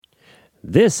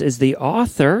This is the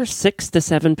author 6 to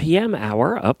 7 p.m.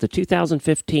 hour of the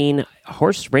 2015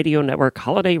 Horse Radio Network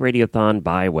Holiday Radiothon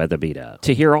by Weatherbeeta.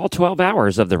 To hear all 12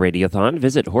 hours of the Radiothon,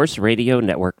 visit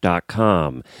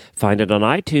horseradionetwork.com. Find it on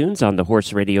iTunes on the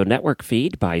Horse Radio Network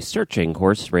feed by searching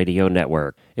Horse Radio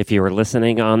Network. If you are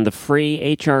listening on the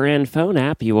free HRN phone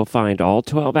app, you will find all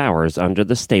 12 hours under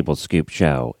the Stable Scoop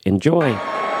Show. Enjoy.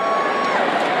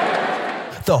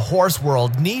 The horse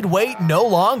world need wait no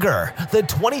longer. The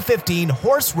 2015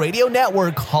 Horse Radio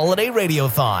Network Holiday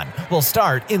Radiothon will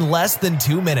start in less than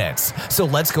 2 minutes. So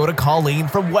let's go to Colleen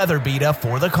from Weatherbeeta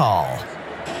for the call.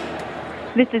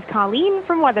 This is Colleen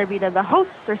from Weatherbeeta. The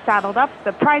hosts are saddled up,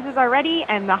 the prizes are ready,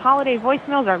 and the holiday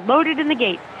voicemails are loaded in the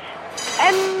gate.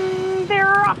 And they're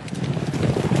off.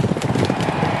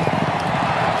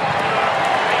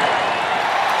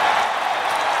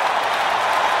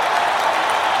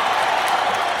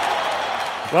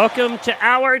 Welcome to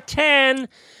Hour 10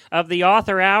 of the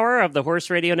Author Hour of the Horse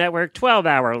Radio Network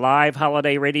 12-hour live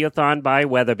holiday radiothon by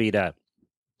Weatherbeeta.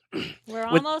 We're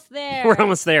almost there. We're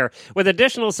almost there. With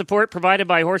additional support provided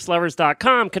by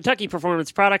HorseLovers.com, Kentucky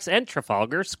Performance Products, and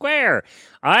Trafalgar Square.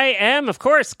 I am, of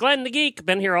course, Glenn the Geek.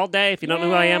 Been here all day. If you don't know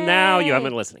who I am now, you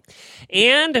haven't been listening.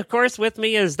 And, of course, with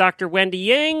me is Dr. Wendy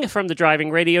Ying from the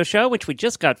Driving Radio Show, which we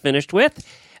just got finished with.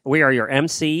 We are your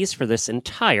MCs for this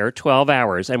entire 12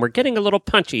 hours, and we're getting a little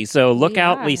punchy, so look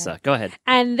out, Lisa. Go ahead.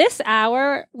 And this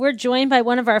hour, we're joined by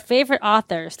one of our favorite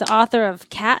authors, the author of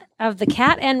the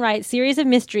Cat and Wright series of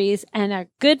mysteries, and a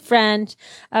good friend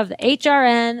of the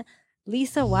HRN,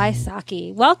 Lisa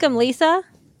Wysocki. Welcome, Lisa.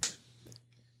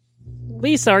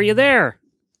 Lisa, are you there?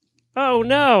 Oh,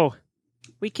 no.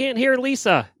 We can't hear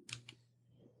Lisa.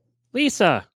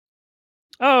 Lisa.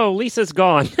 Oh, Lisa's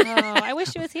gone. I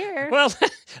wish she was here. Well,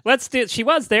 let's do. She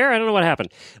was there. I don't know what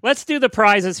happened. Let's do the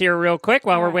prizes here real quick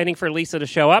while we're waiting for Lisa to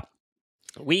show up.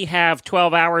 We have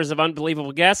 12 hours of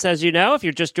unbelievable guests, as you know. If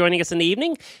you're just joining us in the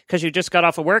evening because you just got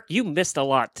off of work, you missed a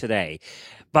lot today.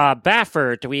 Bob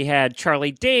Baffert, we had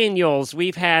Charlie Daniels,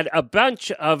 we've had a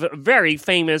bunch of very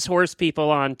famous horse people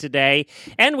on today,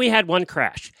 and we had one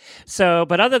crash. So,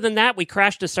 but other than that, we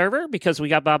crashed a server because we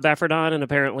got Bob Baffert on, and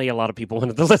apparently a lot of people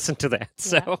wanted to listen to that. Yeah.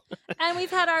 So, and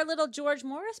we've had our little George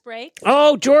Morris break.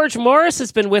 Oh, George Morris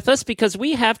has been with us because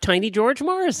we have tiny George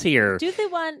Morris here. Do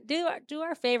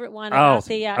our favorite one.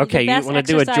 Okay. You want to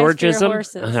do a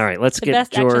Georgism? All right, let's get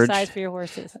George. The best exercise for your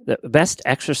horses. The best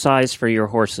exercise for your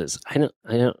horses. I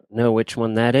don't know which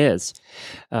one that is.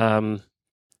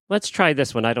 Let's try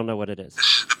this one. I don't know what it is. This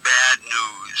is the bad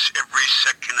news. Every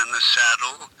second in the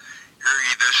saddle, you're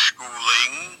either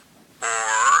schooling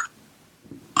or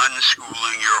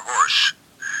unschooling your horse.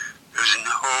 There's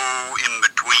no in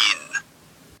between.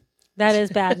 That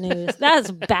is bad news. That's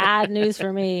bad news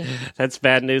for me. That's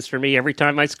bad news for me every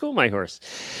time I school my horse.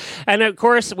 And of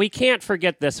course, we can't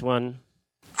forget this one.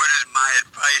 What is my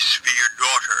advice for your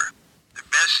daughter? The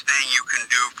best thing you can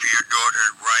do for your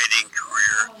daughter's riding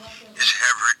career is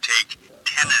have her take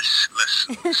tennis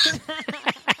lessons.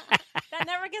 That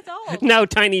never gets old. No,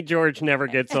 Tiny George never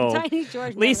gets old. Tiny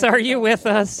George. Lisa, are you with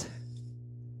us?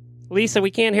 Lisa,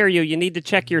 we can't hear you. You need to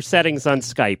check your settings on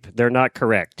Skype. They're not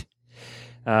correct.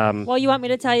 Well, you want me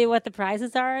to tell you what the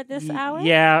prizes are at this hour?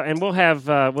 Yeah, and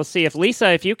we'll see if Lisa,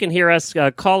 if you can hear us,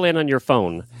 call in on your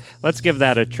phone. Let's give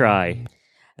that a try.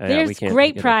 There's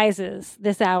great prizes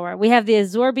this hour. We have the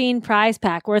Absorbine prize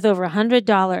pack worth over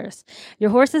 $100. Your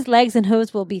horse's legs and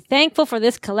hooves will be thankful for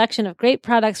this collection of great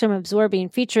products from Absorbine,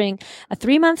 featuring a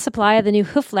 3-month supply of the new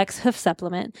Hooflex hoof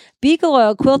supplement, Beagle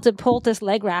Oil quilted poultice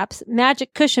leg wraps,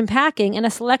 magic cushion packing, and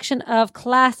a selection of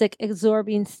classic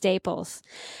Absorbine staples.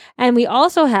 And we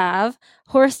also have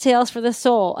Horse Tales for the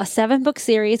Soul, a 7-book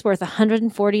series worth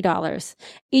 $140.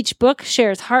 Each book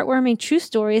shares heartwarming true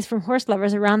stories from horse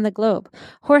lovers around the globe.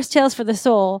 Horse Tales for the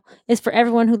Soul is for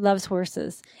everyone who loves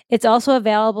horses. It's also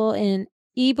available in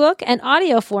ebook and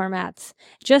audio formats.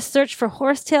 Just search for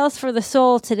Horse Tales for the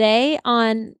Soul today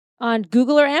on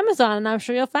Google or Amazon, and I'm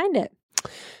sure you'll find it.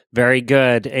 Very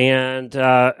good. And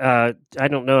I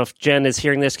don't know if Jen is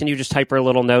hearing this. Can you just type her a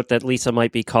little note that Lisa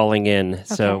might be calling in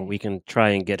so we can try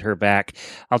and get her back?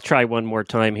 I'll try one more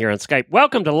time here on Skype.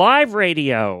 Welcome to live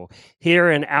radio here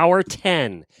in hour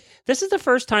 10. This is the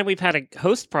first time we've had a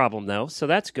host problem, though, so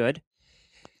that's good.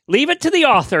 Leave it to the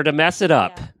author to mess it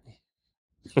up.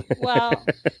 Yeah. Well,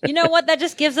 you know what? That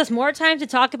just gives us more time to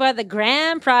talk about the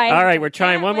grand prize. All right, we're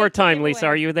trying one more time, Lisa.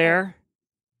 Are you there?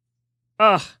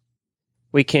 Ugh.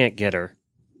 We can't get her.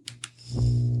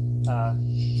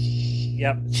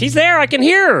 Yep. She's there. I can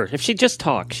hear her. If she just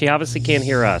talks. She obviously can't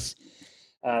hear us.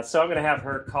 So I'm going to have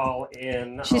her call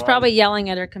in. She's probably yelling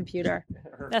at her computer.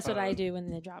 That's phone. What I do when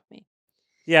they drop me.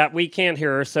 Yeah, we can't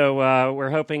hear her, so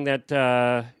we're hoping that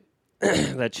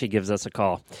that she gives us a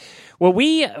call. Well,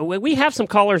 we have some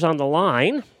callers on the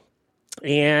line,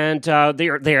 and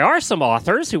there are some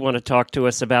authors who want to talk to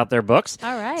us about their books.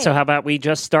 All right. So how about we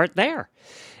just start there?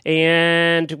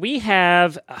 And we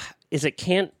have, is it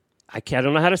I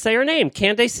don't know how to say her name.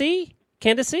 Candace?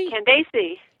 Candace.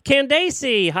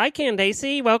 Candace. Hi,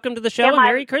 Candace. Welcome to the show, and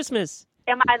Merry Christmas.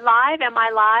 Am I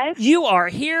live? You are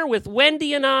here with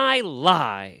Wendy and I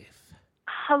live.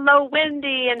 Hello,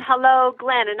 Wendy, and hello,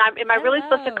 Glenn. And am I really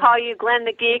supposed to call you Glenn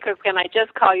the Geek, or can I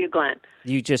just call you Glenn?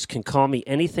 You just can call me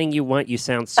anything you want. You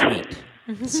sound sweet.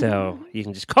 So you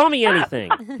can just call me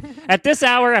anything. At this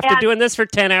hour, after doing this for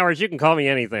 10 hours, you can call me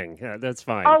anything. That's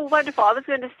fine. Oh, wonderful. I was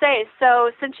going to say,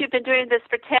 so since you've been doing this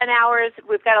for 10 hours,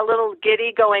 we've got a little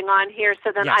giddy going on here,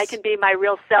 so then I can be my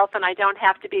real self and I don't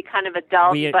have to be kind of a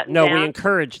dull button down. We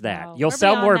encourage that. No, You'll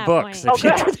sell more books if you,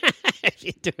 do that, if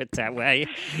you do it that way.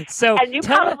 So, and you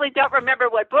probably don't remember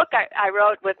what book I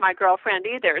wrote with my girlfriend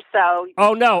either. So.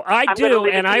 Oh, no, I do,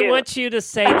 and I want you to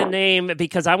say the name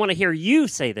because I want to hear you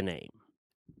say the name.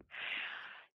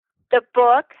 The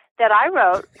book that I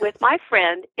wrote with my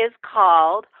friend is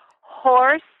called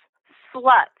Horse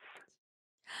Sluts.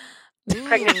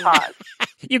 Pregnant pause.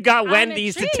 You got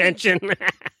Wendy's attention.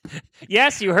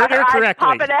 Yes, you heard her correctly.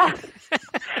 Pop it out.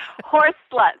 Horse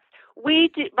Sluts. We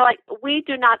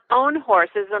do not own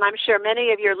horses, and I'm sure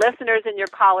many of your listeners and your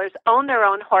callers own their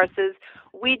own horses.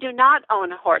 We do not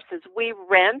own horses. We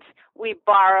rent, we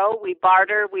borrow, we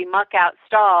barter, we muck out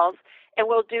stalls. And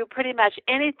we'll do pretty much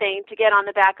anything to get on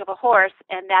the back of a horse,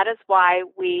 and that is why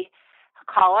we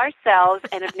call ourselves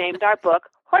and have named our book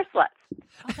Horse Sluts.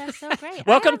 Oh, that's so great.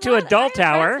 Welcome to Adult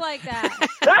Hour. Like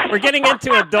that. We're getting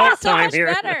into adult time here.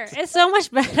 Better. It's so much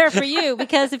better for you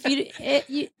because if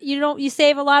you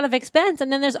save a lot of expense,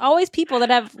 and then there's always people that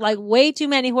have like way too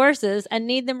many horses and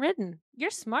need them ridden.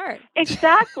 You're smart.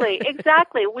 Exactly.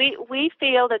 We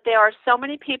feel that there are so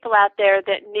many people out there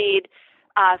that need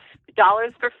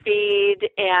dollars for feed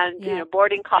and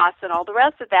boarding costs and all the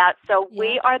rest of that. So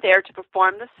we are there to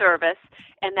perform the service,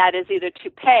 and that is either to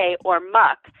pay or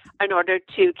muck in order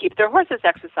to keep their horses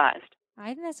exercised.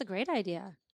 I think that's a great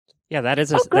idea. Yeah, that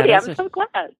is. I'm so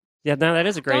glad. Yeah, no, that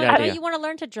is a great idea. Don't you want to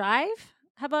learn to drive?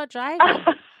 How about driving?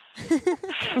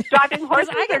 Driving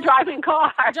horses or driving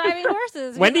cars? Driving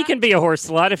horses. Wendy can be a horse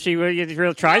slut if she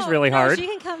tries really hard. She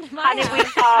can come to my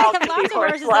house. I have lots of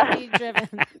horses that need driven.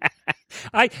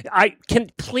 I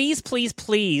can please,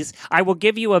 I will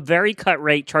give you a very cut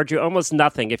rate, charge you almost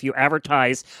nothing if you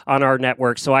advertise on our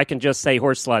network so I can just say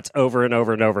horse sluts over and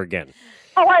over and over again.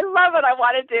 Oh, I love it. I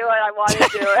want to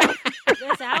do it.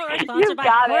 This hour is sponsored by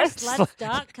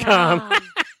horselets.com.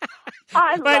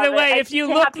 By the way, if you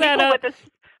look that up,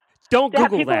 don't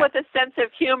Google people that. With a sense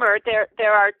of humor.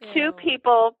 There are two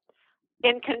people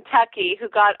in Kentucky who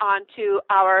got onto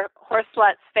our Horse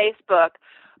Sluts Facebook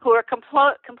who are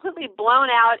completely blown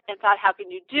out and thought, how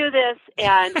can you do this?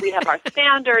 And we have our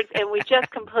standards, and we just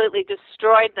completely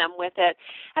destroyed them with it.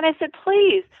 And I said,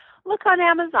 please, look on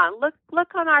Amazon.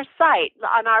 Look on our site,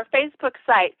 on our Facebook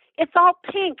site. It's all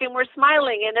pink, and we're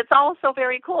smiling, and it's all so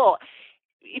very cool.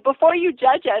 Before you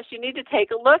judge us, you need to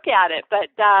take a look at it. But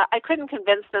I couldn't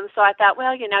convince them, so I thought,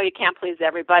 well, you can't please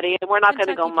everybody, and we're not going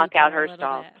to go muck out her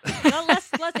stall. Well,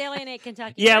 let's alienate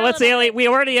Kentucky. Yeah, let's alienate. We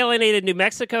already alienated New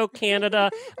Mexico, Canada,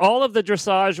 all of the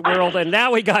dressage world, and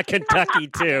now we got Kentucky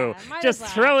too. Just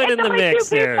throw it in the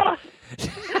mix here.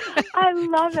 I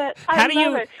love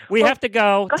it. We have to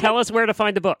go. Tell us where to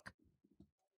find the book.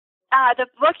 The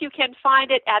book, you can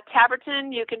find it at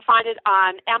Taberton. You can find it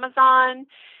on Amazon.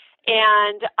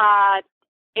 And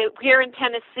here in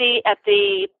Tennessee at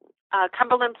the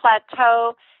Cumberland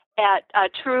Plateau at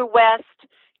True West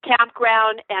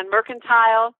Campground and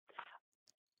Mercantile.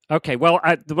 Okay, well,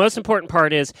 the most important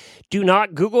part is do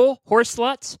not Google horse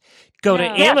sluts. Go to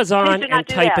Amazon and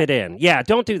type it in. Yeah,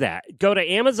 don't do that. Go to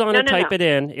Amazon and type it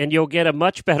in, and you'll get a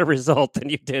much better result than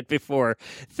you did before.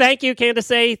 Thank you,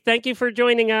 Candace. Thank you for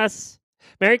joining us.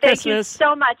 Merry Christmas. Thank you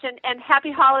so much, and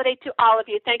happy holiday to all of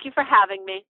you. Thank you for having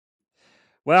me.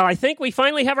 Well, I think we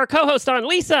finally have our co-host on,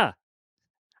 Lisa.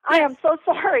 I am so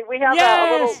sorry. We have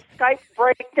a little Skype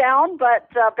breakdown, but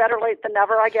better late than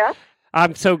never, I guess.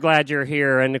 I'm so glad you're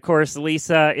here. And, of course,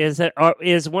 Lisa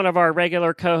is one of our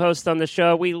regular co-hosts on the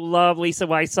show. We love Lisa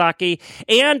Wysocki.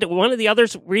 And one of the other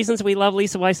reasons we love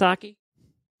Lisa Wysocki,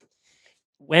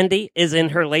 Wendy, is in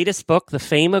her latest book, The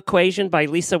Fame Equation by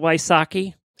Lisa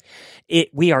Wysocki.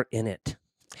 We are in it.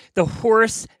 The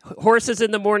Horses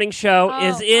in the Morning Show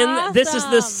is in. Awesome. This is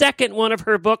the second one of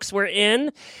her books we're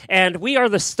in, and we are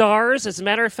the stars. As a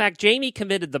matter of fact, Jamie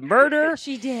committed the murder.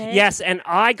 She did. Yes, and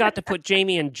I got to put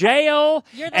Jamie in jail,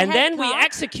 You're the and head then we cop?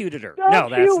 executed her. Don't No,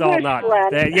 that's you all wish, not.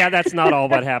 Glenn? That's not all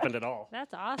what happened at all.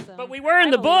 That's awesome. But we were in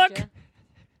I the believed book. you.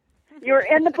 You're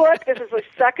in the book. This is the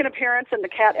second appearance in the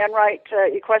Cat Enright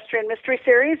Equestrian Mystery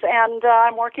Series, and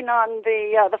I'm working on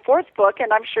the fourth book,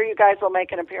 and I'm sure you guys will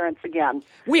make an appearance again.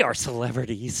 We are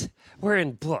celebrities. We're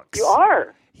in books. You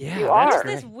are. Yeah, you that's are.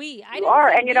 great. This we. I You didn't are,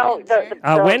 see and you know me in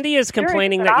there. Wendy is series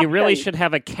complaining an that you really option. should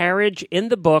have a carriage in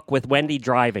the book with Wendy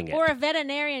driving it. Or a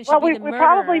veterinarian should Well, be we the murderer.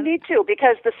 probably need to,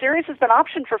 because the series has been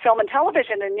optioned for film and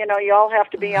television, and you all have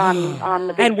to be on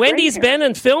the big And Wendy's screen here. been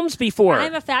in films before.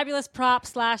 I'm a fabulous prop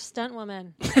 / stunt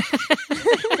woman.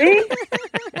 See?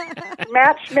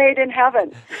 Match made in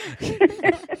heaven.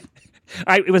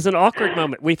 It was an awkward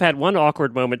moment. We've had one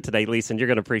awkward moment today, Lisa, and you're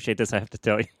going to appreciate this, I have to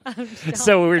tell you.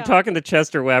 So we were talking to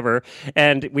Chester Weber,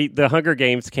 and the Hunger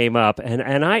Games came up,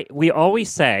 and we always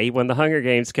say when the Hunger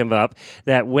Games come up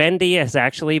that Wendy has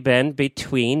actually been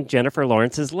between Jennifer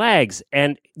Lawrence's legs,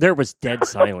 and there was dead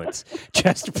silence.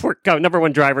 Chester, number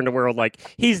one driver in the world,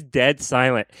 he's dead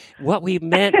silent. What we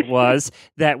meant was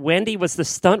that Wendy was the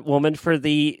stunt woman for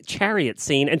the chariot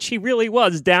scene, and she really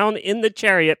was down in the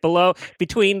chariot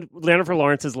between Jennifer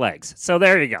Lawrence's legs. So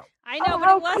there you go. I know, but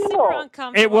how it was cool. super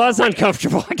uncomfortable. It was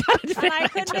uncomfortable. I gotta admit, And I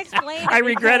couldn't explain it. I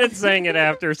regretted because saying it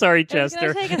after. Sorry, It was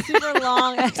Chester. going to take a super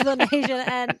long explanation.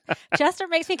 And Chester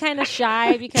makes me kind of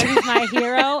shy because he's my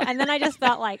hero. And then I just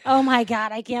felt like, oh my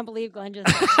God, I can't believe Glenn just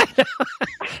said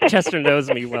that. Chester knows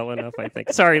me well enough, I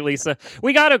think. Sorry, Lisa.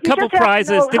 We got a couple just have to prizes.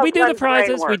 know Did how we do the Glenn's brain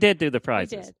prizes? We works. did do the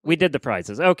prizes. We We did the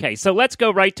prizes. Okay, so let's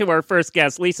go right to our first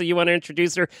guest. Lisa, you want to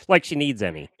introduce her like she needs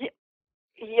any?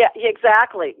 Yeah,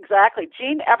 exactly.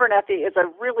 Jean Abernethy is a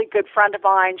really good friend of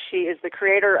mine. She is the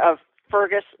creator of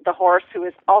Fergus the horse, who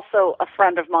is also a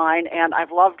friend of mine, and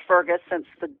I've loved Fergus since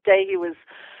the day he was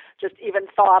just even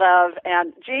thought of.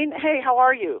 And Jean, hey, how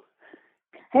are you?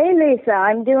 Hey, Lisa,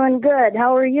 I'm doing good.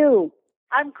 How are you?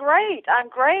 I'm great.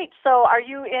 So are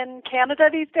you in Canada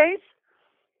these days?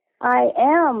 I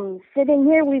am sitting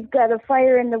here. We've got a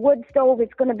fire in the wood stove.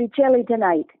 It's going to be chilly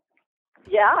tonight.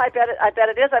 Yeah, I bet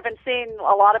it is. I've been seeing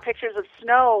a lot of pictures of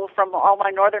snow from all my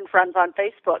northern friends on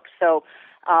Facebook. So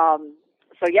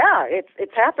yeah,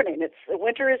 it's happening.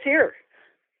 Winter is here.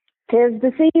 'Tis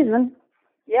the season.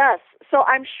 Yes. So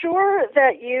I'm sure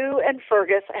that you and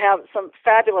Fergus have some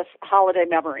fabulous holiday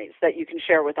memories that you can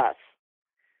share with us.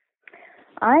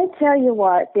 I tell you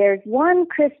what, there's one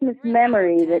Christmas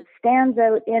memory that stands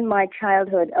out in my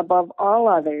childhood above all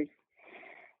others.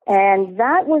 And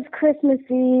that was Christmas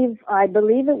Eve, I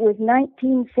believe it was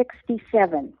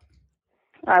 1967.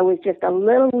 I was just a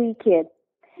little wee kid.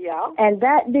 Yeah. And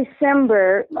that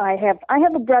December, I have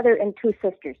a brother and two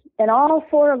sisters. And all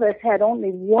four of us had only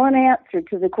one answer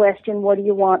to the question, what do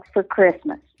you want for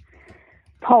Christmas?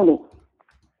 Pony.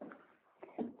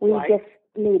 We Right. just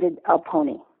needed a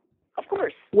pony. Of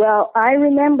course. Well, I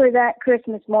remember that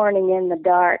Christmas morning in the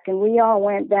dark, and we all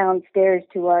went downstairs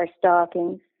to our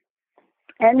stockings.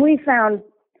 And we found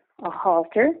a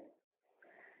halter,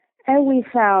 and we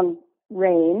found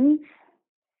reins,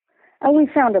 and we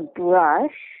found a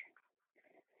brush,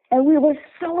 and we were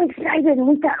so excited, and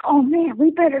we thought, oh man,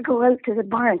 we better go out to the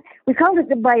barn. We called it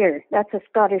the byre. That's a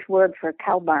Scottish word for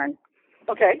cow barn.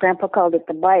 Okay. Grandpa called it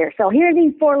the byre. So here are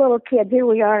these four little kids. Here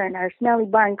we are in our smelly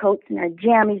barn coats and our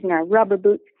jammies and our rubber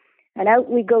boots, and out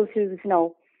we go through the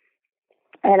snow.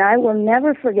 And I will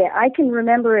never forget. I can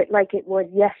remember it like it was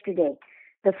yesterday.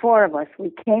 The four of us,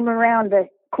 we came around the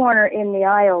corner in the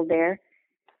aisle there,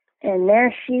 and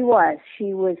there she was.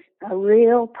 She was a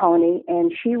real pony,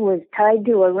 and she was tied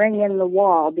to a ring in the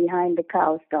wall behind the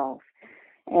cow stalls.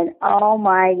 And oh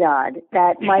my God,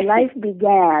 that my life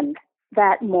began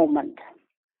that moment.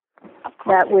 Of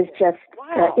course. That was just,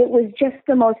 Wow. it was just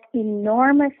the most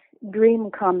enormous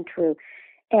dream come true.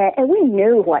 And we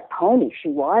knew what pony she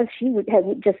was. She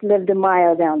had just lived a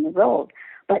mile down the road,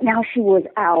 but now she was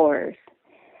ours.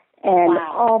 And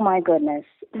Wow. oh my goodness,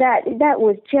 that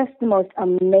was just the most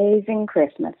amazing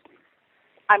Christmas.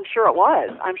 I'm sure it was.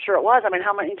 I mean,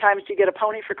 how many times do you get a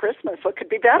pony for Christmas? What could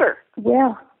be better?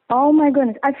 Yeah. Oh my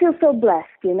goodness, I feel so blessed,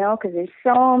 because there's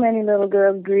so many little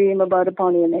girls dream about a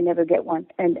pony and they never get one.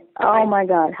 And oh my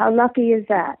God, how lucky is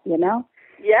that? Yeah.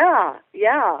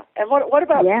 And what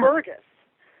about Yeah. Fergus?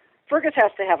 Fergus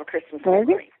has to have a Christmas Fergus?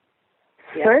 memory.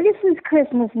 Yeah. Fergus's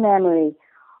Christmas memory.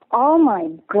 Oh my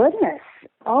goodness.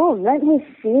 Oh, let me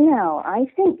see now. I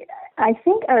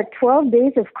think our 12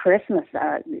 days of Christmas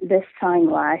this time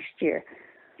last year.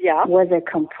 was a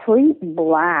complete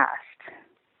blast.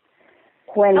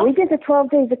 When we did the 12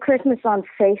 Days of Christmas on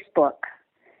Facebook,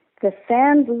 the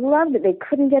fans loved it. They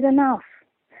couldn't get enough.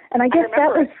 And I guess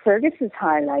that was Fergus's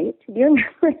highlight. Do you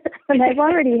remember? And I've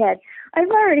already had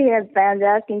fans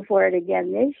asking for it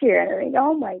again this year. And I think,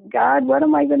 oh my God, what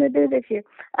am I going to do this year?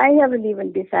 I haven't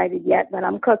even decided yet, but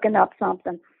I'm cooking up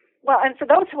something. Well, and for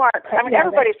those who aren't, I mean,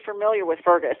 everybody's familiar with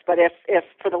Fergus, but if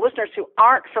for the listeners who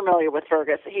aren't familiar with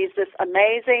Fergus, he's this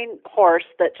amazing horse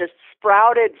that just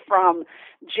sprouted from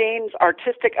Jean's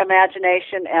artistic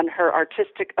imagination and her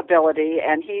artistic ability,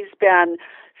 and he's been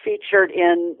featured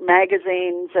in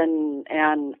magazines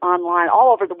and online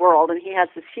all over the world, and he has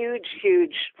this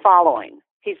huge following.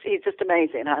 He's just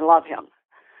amazing. I love him.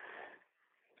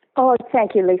 Oh,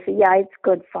 thank you, Lisa. Yeah, it's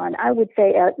good fun. I would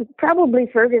say probably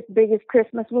Fergus' biggest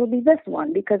Christmas will be this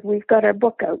one because we've got our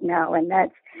book out now, and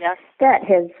that's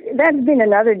been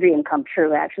another dream come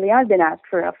true. Actually, I've been asked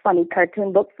for a funny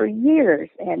cartoon book for years,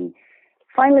 and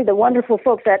finally, the wonderful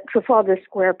folks at Trafalgar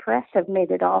Square Press have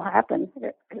made it all happen.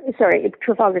 Sorry, it's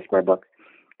Trafalgar Square Books,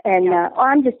 and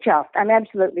I'm just chuffed. I'm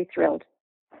absolutely thrilled.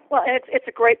 Well, and it's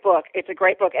a great book. It's a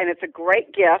great book, and it's a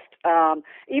great gift,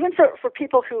 even for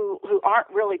people who aren't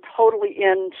really totally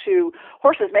into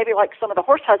horses. Maybe like some of the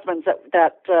horse husbands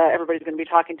that everybody's going to be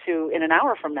talking to in an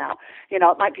hour from now. You know,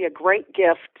 it might be a great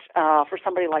gift for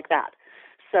somebody like that.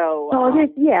 So,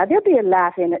 there'll be a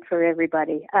laugh in it for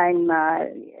everybody. I'm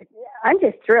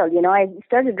just thrilled. You know, I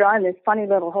started drawing this funny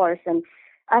little horse, and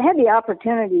I had the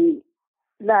opportunity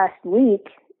last week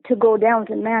to go down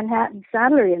to Manhattan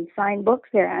Saddlery and sign books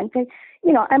there. And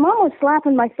I'm almost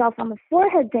slapping myself on the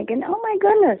forehead thinking, oh my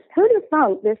goodness, who'd have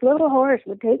thought this little horse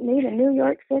would take me to New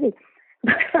York City?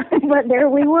 But there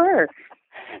we were.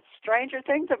 Stranger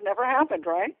things have never happened,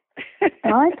 right?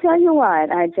 I tell you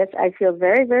what, I feel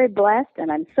very, very blessed,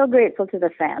 and I'm so grateful to the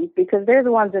fans because they're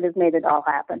the ones that have made it all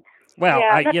happen. Well,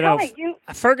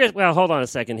 Fergus, well, hold on a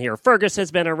second here. Fergus has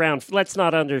been around. Let's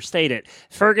not understate it.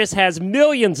 Fergus has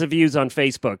millions of views on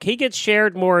Facebook. He gets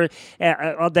shared more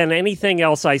than anything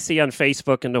else I see on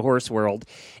Facebook in the horse world.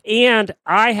 And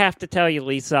I have to tell you,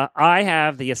 Lisa, I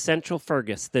have The Essential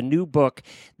Fergus, the new book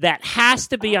that has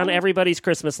to be on everybody's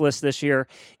Christmas list this year.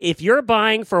 If you're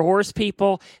buying for horse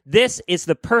people, this is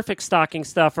the perfect stocking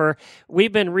stuffer.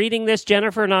 We've been reading this,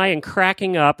 Jennifer and I, and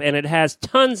cracking up, and it has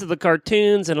tons of the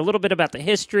cartoons and a little bit about the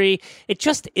history. It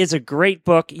just is a great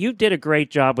book. You did a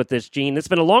great job with this, Jean. It's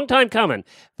been a long time coming,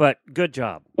 but good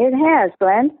job. It has,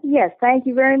 Glenn. Yes, thank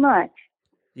you very much.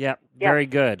 Yep, very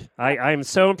good. I'm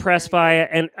so impressed by it,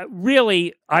 and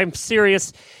really, I'm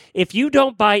serious. If you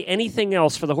don't buy anything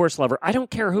else for the horse lover, I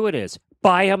don't care who it is,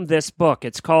 buy them this book.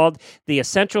 It's called The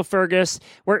Essential Fergus.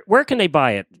 Where can they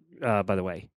buy it, by the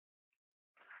way?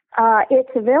 It's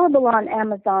available on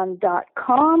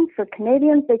Amazon.com. For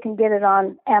Canadians, they can get it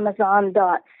on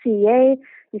Amazon.ca.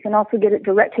 You can also get it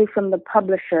directly from the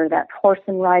publisher. That's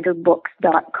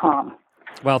horseandriderbooks.com.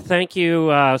 Well, thank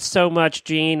you so much,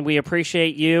 Jean. We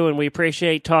appreciate you, and we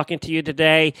appreciate talking to you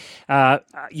today.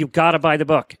 You've got to buy the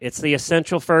book. It's The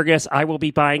Essential Fergus. I will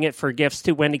be buying it for gifts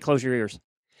too. Wendy, close your ears.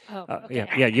 Oh, okay.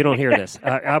 Yeah, you don't hear this.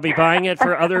 I'll be buying it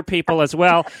for other people as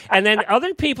well. And then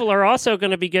other people are also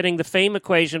going to be getting the Fame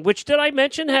Equation, which, did I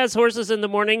mention, has Horses in the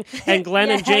Morning and Glenn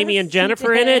and Jamie and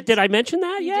Jennifer in it? Did I mention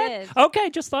that yet? Did. Okay,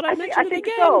 just thought I'd mention it again. I think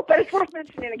so, but it's worth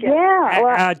mentioning again. Yeah,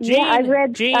 well, Jean, I've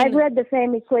read the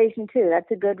Fame Equation, too. That's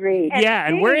a good read.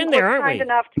 And we're in there, aren't we? Jean was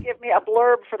kind enough to give me a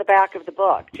blurb for the back of the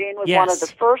book. Jean was one of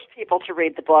the first people to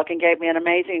read the book and gave me an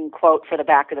amazing quote for the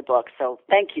back of the book. So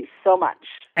thank you so much.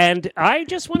 And I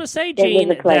just want to say, Jean,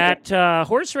 that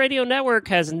Horse Radio Network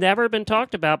has never been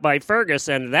talked about by Fergus,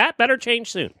 and that better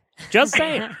change soon. Just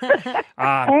saying.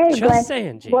 Hey,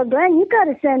 Glenn. Jean. Well, Glenn, you got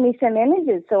to send me some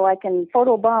images so I can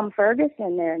photobomb Fergus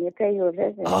in there and pay you a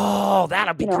visit. Oh,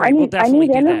 that'll be great. We'll definitely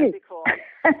do images.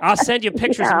 that. I'll send you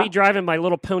pictures of me driving my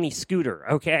little pony scooter,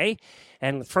 okay?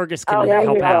 And Fergus can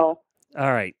help out.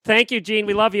 All right. Thank you, Jean.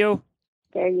 We love you.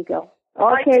 There you go.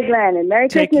 Okay, Glenn, and Merry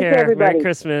Christmas to everybody. Merry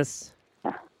Christmas.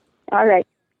 All right.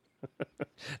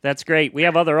 That's great. We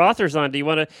have other authors on. Do you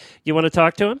want to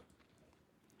talk to them?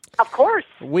 Of course.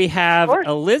 We have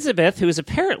Elizabeth, who is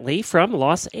apparently from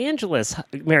Los Angeles.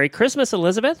 Merry Christmas,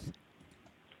 Elizabeth.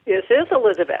 This is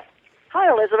Elizabeth. Hi,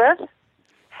 Elizabeth.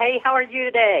 Hey, how are you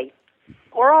today?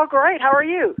 We're all great. How are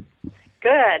you?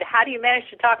 Good. How do you manage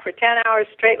to talk for 10 hours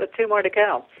straight with 2 more to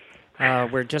go?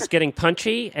 We're just getting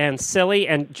punchy and silly,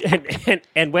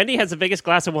 and Wendy has the biggest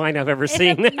glass of wine I've ever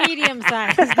seen. It's a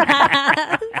medium-sized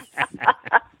glass.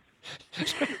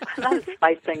 That would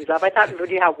spice things up. I thought, would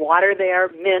you have water there,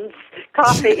 mints,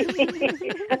 coffee?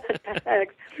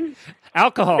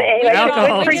 Alcohol. Anyway,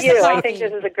 Alcohol. good for you. I think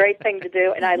this is a great thing to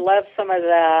do, and I love some of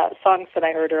the songs that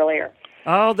I heard earlier.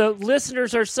 Oh, the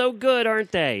listeners are so good,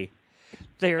 aren't they?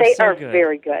 They are good.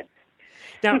 Very good.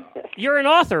 Now, you're an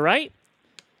author, right?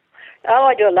 Oh,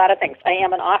 I do a lot of things. I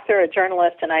am an author, a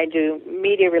journalist, and I do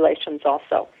media relations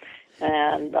also,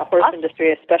 and the horse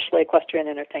industry, especially equestrian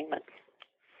entertainment.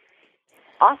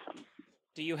 Awesome.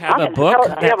 Do you have a book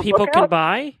that people can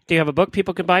buy? Do you have a book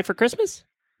people can buy for Christmas?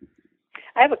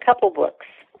 I have a couple books.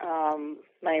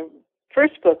 My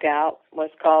first book out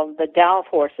was called The Tao of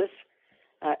Horses.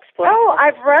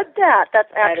 I've read that.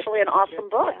 That's actually an awesome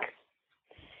book.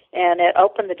 And it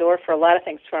opened the door for a lot of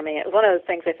things for me. It was one of those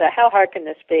things I thought, how hard can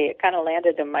this be? It kind of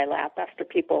landed in my lap after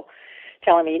people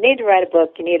telling me, you need to write a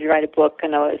book, you need to write a book.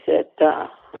 And I was at the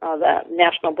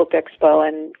National Book Expo,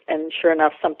 and sure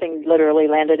enough, something literally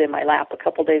landed in my lap a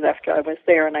couple days after I was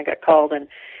there, and I got called and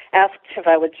asked if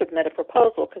I would submit a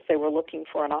proposal because they were looking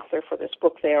for an author for this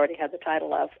book they already had the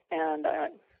title of. And I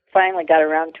finally got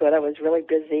around to it. I was really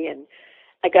busy, and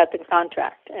I got the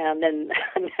contract. And then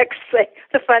the next thing,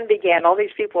 the fun began. All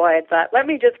these people I had thought, let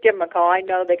me just give them a call. I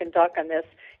know they can talk on this.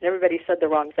 And everybody said the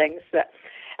wrong things. But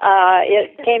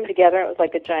it came together. It was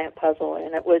like a giant puzzle,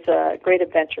 and it was a great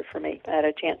adventure for me. I had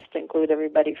a chance to include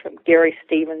everybody from Gary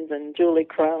Stevens and Julie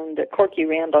Crone to Corky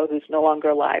Randall, who's no longer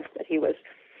alive, but he was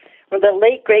the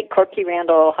late, great Corky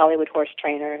Randall, Hollywood horse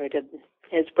trainer who did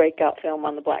his breakout film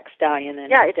on the Black Stallion.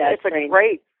 And it's a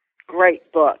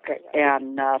great book,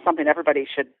 and something everybody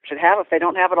should have if they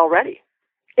don't have it already.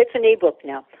 It's an ebook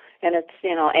now, and it's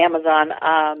Amazon,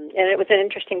 and it was an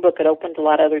interesting book. It opened a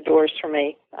lot of other doors for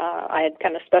me. I had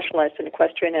kind of specialized in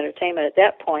equestrian entertainment at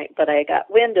that point, but I got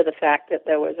wind of the fact that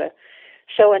there was a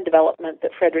show in development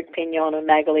that Frederick Pignon and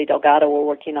Magali Delgado were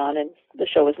working on, and the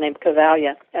show was named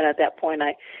Cavalia. And at that point,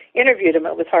 I interviewed him.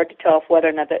 It was hard to tell whether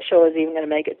or not that show was even going to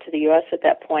make it to the U.S. at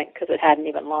that point because it hadn't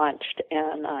even launched.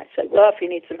 And I said, well, if you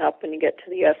need some help when you get to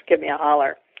the U.S., give me a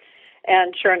holler.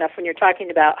 And sure enough, when you're talking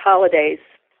about holidays,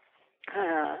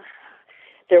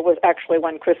 there was actually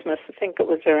one Christmas, I think it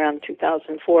was around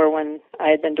 2004, when I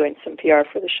had been doing some PR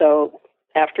for the show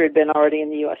after it had been already in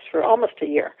the U.S. for almost a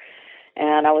year.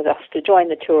 And I was asked to join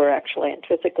the tour, actually, and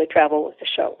physically travel with the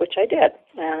show, which I did.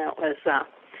 And it was a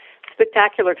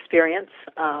spectacular experience.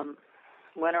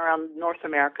 Went around North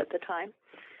America at the time.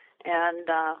 And,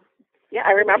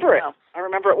 I remember it. I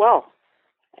remember it well.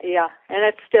 Yeah, and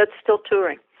it's still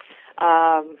touring.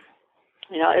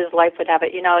 As life would have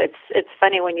it. It's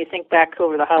funny when you think back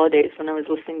over the holidays when I was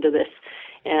listening to this.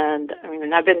 And,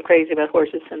 I've been crazy about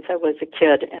horses since I was a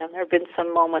kid. And there have been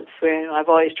some moments where, I've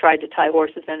always tried to tie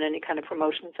horses in any kind of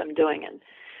promotions I'm doing. And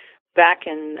back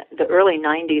in the early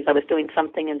 90s, I was doing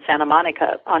something in Santa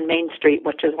Monica on Main Street,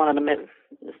 which is one of the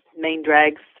main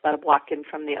drags about a block in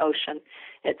from the ocean.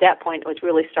 At that point, it was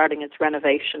really starting its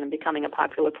renovation and becoming a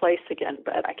popular place again.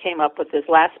 But I came up with this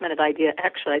last-minute idea,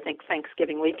 actually, I think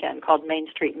Thanksgiving weekend, called Main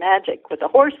Street Magic, with a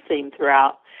horse theme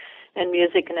throughout, and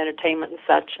music and entertainment and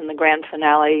such. And the grand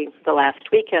finale the last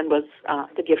weekend was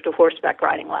the gift of horseback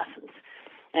riding lessons.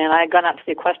 And I had gone out to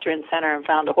the Equestrian Center and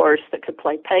found a horse that could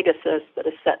play Pegasus that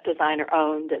a set designer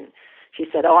owned. And she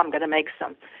said, I'm going to make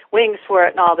some wings for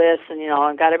it and all this. And,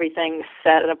 I got everything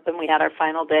set up, and we had our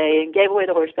final day and gave away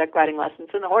the horseback riding lessons,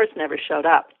 and the horse never showed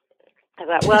up. I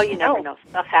thought, well, you never know.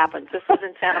 Stuff happens. This was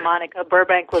in Santa Monica.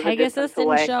 Burbank was a distance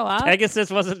away. Pegasus didn't show up?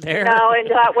 Pegasus wasn't there. No, and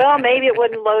thought, well, maybe it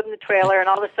wouldn't load in the trailer, and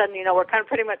all of a sudden, we're kind of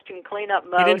pretty much in cleanup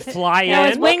mode. He didn't fly in?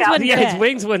 His wings wouldn't fit. His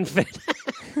wings wouldn't fit.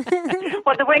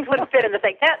 Well, the wings wouldn't fit in the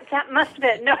thing. That must have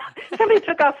been, no, somebody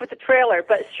took off with the trailer.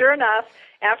 But sure enough,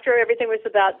 after everything was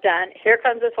about done, here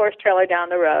comes this horse trailer down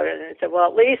the road. And I said, well,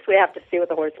 at least we have to see what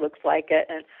the horse looks like.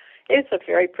 And it's a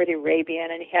very pretty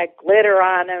Arabian, and he had glitter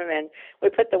on him, and we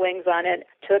put the wings on it,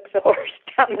 took the horse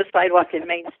down the sidewalk in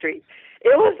Main Street.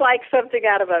 It was like something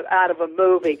out of a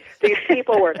movie. These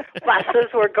people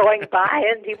buses were going by,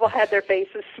 and people had their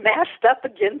faces smashed up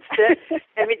against it.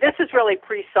 This is really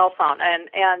pre-cell phone,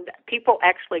 and people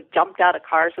actually jumped out of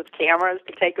cars with cameras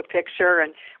to take a picture,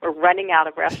 and were running out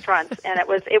of restaurants. And it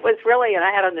was really, and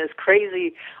I had on this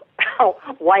crazy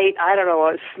white, I don't know,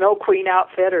 a Snow Queen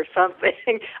outfit or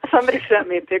something. Somebody sent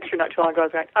me a picture not too long ago. I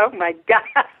was like, oh my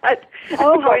God,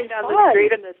 going down the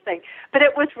street in this thing. But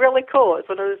it was really cool. It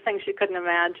was one of those things you couldn't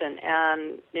imagine.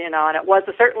 And, and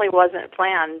it certainly wasn't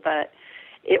planned, but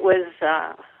it was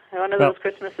one of those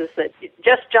Christmases that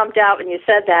just jumped out when you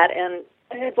said that. And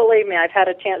believe me, I've had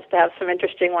a chance to have some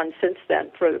interesting ones since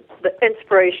then for the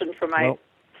inspiration for my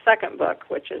second book,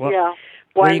 which is,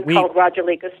 One called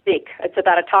Radiothon Speak. It's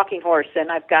about a talking horse,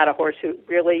 and I've got a horse who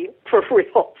really, for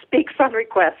real, speaks on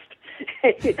request.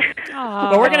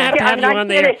 Well, we're going to have to have you on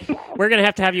the air. We're going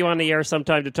to have you on the air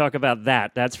sometime to talk about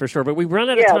that. That's for sure. But we run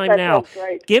out of time now.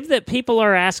 Give that people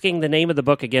are asking the name of the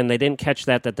book again. They didn't catch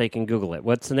that they can Google it.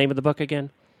 What's the name of the book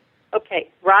again? Okay,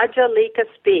 Radiothon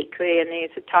Speak, and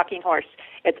it's a talking horse.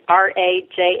 It's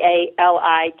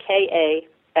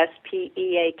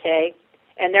RAJALIKASPEAK,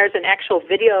 and there's an actual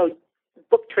video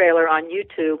book trailer on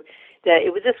YouTube.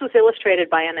 This was illustrated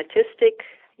by an autistic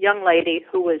young lady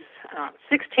who was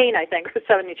 16, I think, or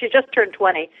 17. She just turned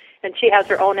 20, and she has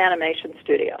her own animation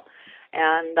studio.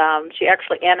 And she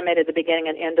actually animated the beginning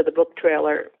and end of the book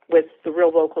trailer with the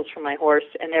real vocals from my horse,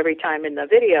 and every time in the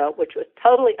video, which was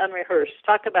totally unrehearsed.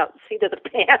 Talk about seat of the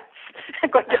pants.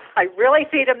 I really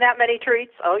feed him that many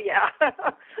treats? Oh, yeah.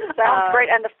 Sounds great.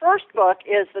 And the first book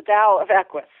is The Tao of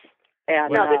Equus.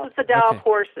 And, no, this is The Tao of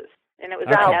Horses. And it was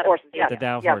Tao of Horses. The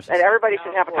Tao of Horses. And everybody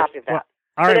should have a copy of that. Well,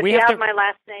 all right, but if you have my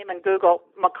last name and Google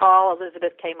McCall,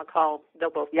 Elizabeth K. McCall, they'll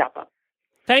both pop up.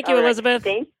 Thank you, Elizabeth.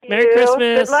 Thank you. Merry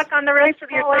Christmas. Good luck on the rest of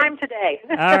your time today.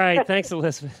 All right, thanks,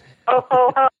 Elizabeth. Ho,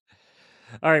 ho, ho.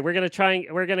 All right, we're going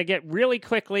to get really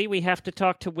quickly. We have to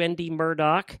talk to Wendy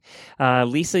Murdoch.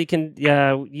 Lisa,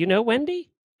 you know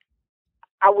Wendy?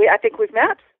 I think we've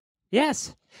met.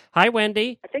 Yes. Hi,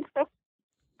 Wendy. I think so.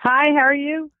 Hi, how are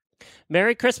you?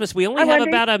 Merry Christmas. We only have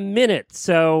about a minute,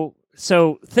 so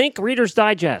think Reader's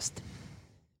Digest.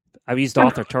 I used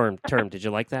author term. Did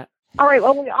you like that? All right,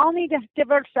 well, we all need to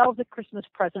give ourselves a Christmas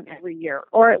present every year,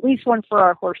 or at least one for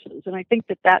our horses, and I think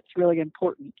that that's really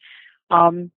important.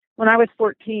 When I was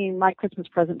 14, my Christmas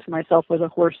present to myself was a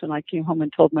horse, and I came home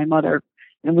and told my mother,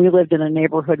 and we lived in a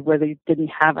neighborhood where they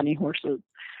didn't have any horses.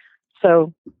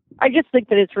 So I just think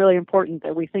that it's really important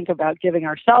that we think about giving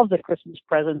ourselves a Christmas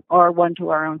present or one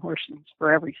to our own horses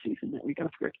for every season that we go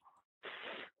through.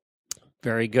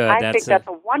 Very good. I think that's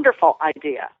a wonderful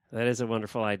idea. That is a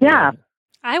wonderful idea. Yeah.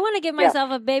 I want to give myself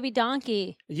a baby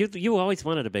donkey. You always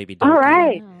wanted a baby donkey. All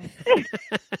right.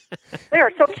 They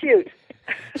are so cute.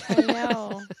 I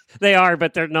know. They are,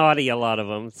 but they're naughty, a lot of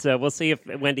them. So we'll see if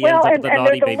Wendy ends up with a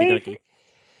naughty baby donkey.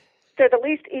 They're the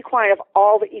least equine of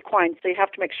all the equines, so you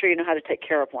have to make sure you know how to take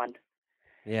care of one.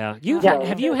 Yeah. Have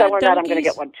you had donkeys? I'm going to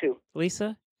get one, too.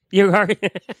 Lisa? You are?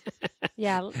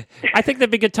 Yeah. I think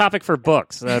that'd be a good topic for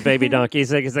books, baby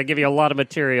donkeys, because they give you a lot of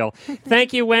material.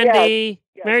 Thank you, Wendy.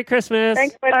 Yes. Merry Christmas.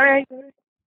 Thanks, Wendy. All right.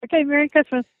 Okay, Merry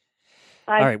Christmas.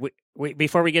 Bye. All right.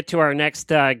 Before we get to our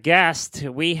next guest,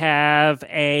 we have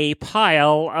a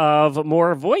pile of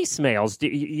more voicemails.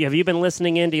 Have you been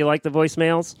listening in? Do you like the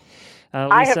voicemails? Lisa?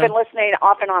 I have been listening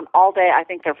off and on all day. I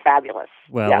think they're fabulous.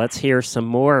 Well, let's hear some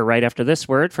more right after this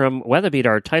word from Weatherbeeta,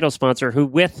 our title sponsor,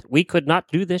 we could not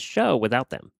do this show without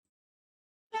them.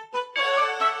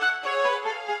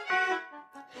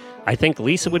 I think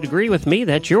Lisa would agree with me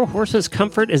that your horse's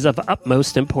comfort is of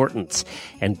utmost importance,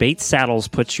 and Bates Saddles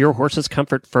puts your horse's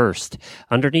comfort first.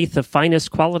 Underneath the finest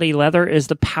quality leather is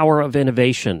the power of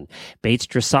innovation. Bates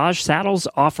Dressage Saddles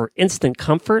offer instant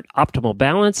comfort, optimal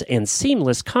balance, and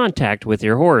seamless contact with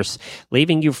your horse,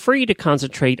 leaving you free to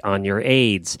concentrate on your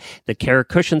aids. The Care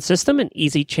Cushion System and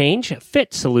Easy Change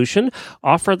Fit solution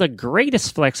offer the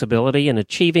greatest flexibility in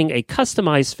achieving a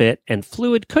customized fit and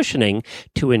fluid cushioning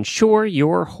to ensure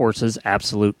your horse's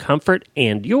absolute comfort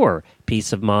and your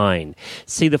peace of mind.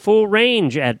 See the full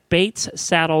range at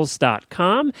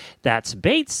BatesSaddles.com. That's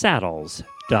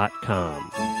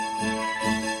BatesSaddles.com.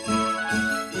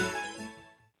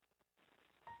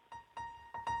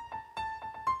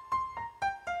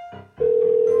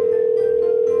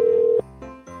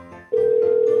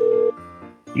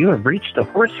 You have reached the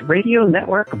Horse Radio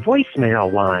Network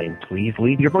voicemail line. Please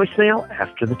leave your voicemail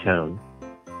after the tone.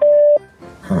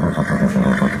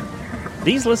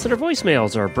 These listener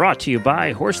voicemails are brought to you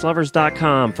by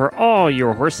HorseLovers.com for all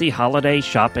your horsey holiday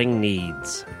shopping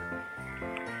needs.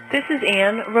 This is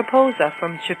Ann Raposa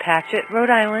from Chepachet, Rhode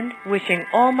Island, wishing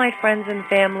all my friends and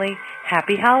family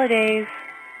happy holidays.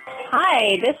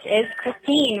 Hi, this is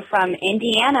Christine from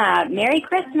Indiana. Merry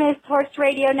Christmas, Horse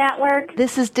Radio Network.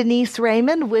 This is Denise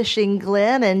Raymond wishing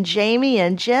Glenn and Jamie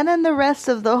and Jen and the rest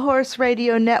of the Horse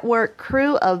Radio Network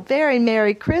crew a very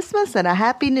Merry Christmas and a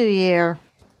Happy New Year.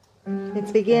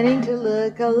 It's beginning to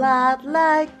look a lot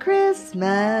like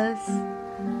Christmas.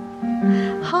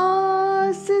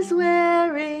 Horses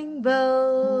wearing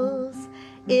bows.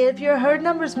 If your herd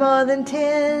number's more than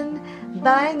 10,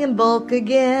 buying in bulk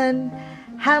again.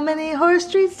 How many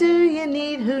horse treats do you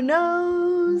need? Who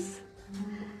knows?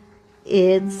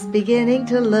 It's beginning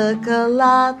to look a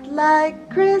lot like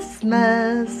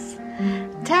Christmas.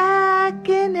 Tack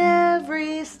in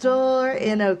every store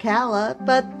here in Ocala,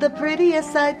 but the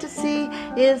prettiest sight to see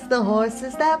is the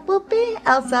horses that will be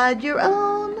outside your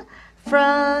own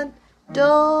front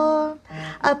door.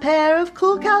 A pair of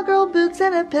cool cowgirl boots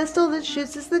and a pistol that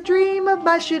shoots is the dream of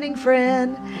my shooting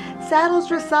friend. Saddles,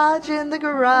 dressage in the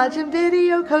garage, and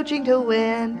video coaching to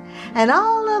win. And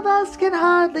all of us can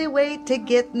hardly wait to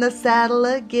get in the saddle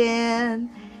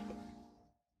again.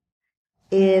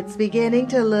 It's beginning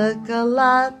to look a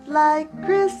lot like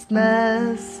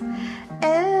Christmas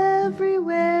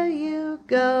everywhere you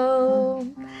go.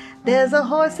 There's a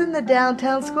horse in the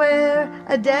downtown square,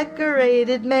 a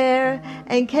decorated mare,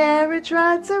 and carriage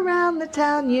rides around the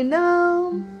town, you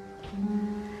know.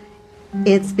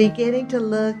 It's beginning to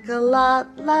look a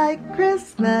lot like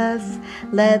Christmas.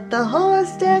 Let the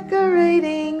horse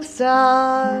decorating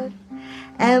start.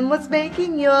 And what's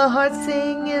making your heart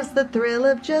sing is the thrill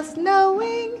of just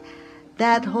knowing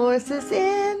that horse is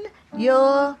in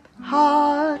your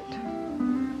heart.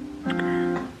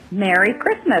 Merry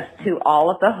Christmas to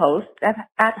all of the hosts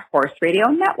at Horse Radio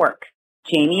Network.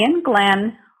 Jamie and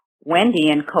Glenn, Wendy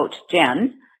and Coach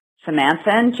Jen, Samantha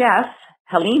and Jess,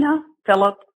 Helena,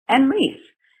 Philip, and Reese,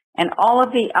 and all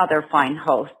of the other fine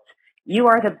hosts. You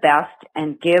are the best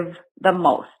and give the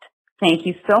most. Thank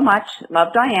you so much.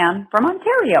 Love, Diane from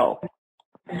Ontario.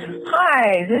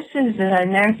 Hi, this is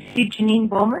Nancy Janine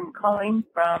Bowman calling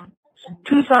from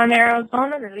Tucson,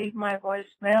 Arizona to leave my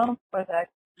voicemail for the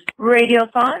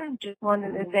Radiothon. Just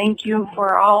wanted to thank you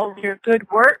for all of your good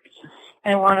work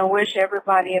and want to wish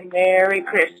everybody a Merry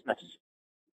Christmas.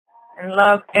 And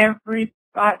love every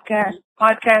podcast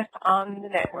on the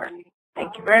network.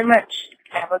 Thank you very much.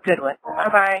 Have a good one.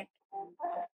 Bye-bye.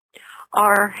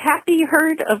 Our happy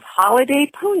herd of holiday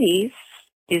ponies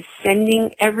is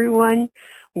sending everyone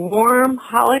warm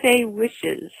holiday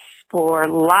wishes for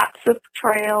lots of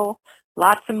trail,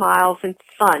 lots of miles, and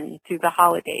fun through the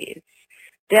holidays.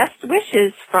 Best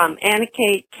wishes from Anna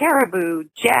Kate, Caribou,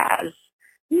 Jazz,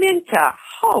 Minta,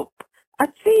 Hope,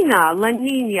 Athena, La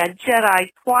Nina, Jedi,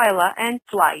 Twyla, and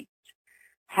Flight.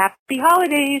 Happy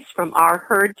holidays from our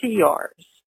herd to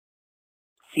yours.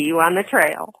 See you on the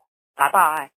trail.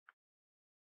 Bye-bye.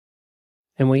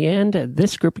 And we end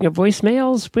this grouping of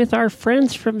voicemails with our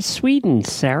friends from Sweden,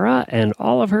 Sarah and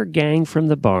all of her gang from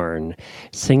the barn,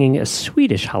 singing a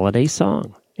Swedish holiday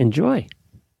song. Enjoy.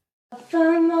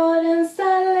 Förmodligen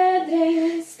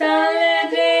stalledräng,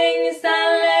 stalledräng,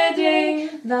 stalledräng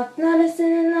vattnade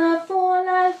sina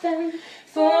fålar fem,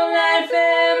 fålar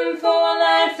fem,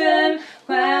 fålar fem.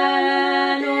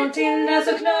 Stjärnor tindrar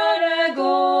så klara,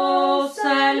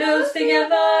 gossar lustiga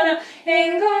vara.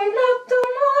 En gång blott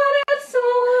om året så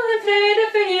en fröjd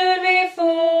för jul vi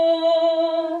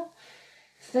får.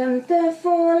 Femte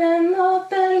fålen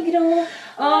apelgrå,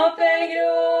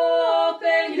 apelgrå,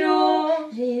 apelgrå.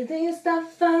 Rider ju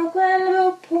Staffan själv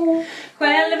upp på,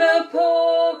 själv upp på,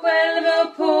 själv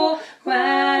upp på.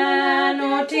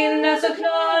 Stjärnor tindrar så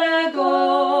klara,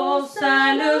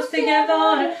 gossar lustiga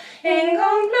var. En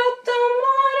gång blott om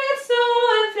året så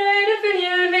en fröjd för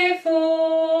jul vi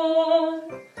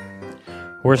får.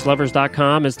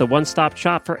 HorseLovers.com is the one-stop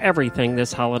shop for everything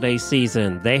this holiday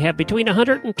season. They have between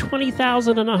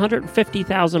 120,000 and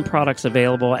 150,000 products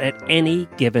available at any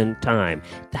given time.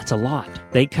 That's a lot.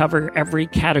 They cover every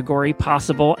category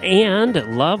possible and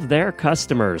love their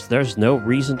customers. There's no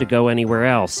reason to go anywhere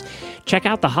else. Check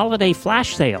out the holiday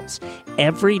flash sales.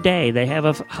 Every day they have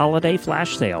a holiday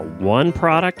flash sale. One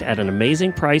product at an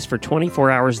amazing price for 24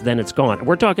 hours, then it's gone.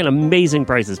 We're talking amazing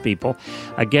prices, people.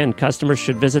 Again, customers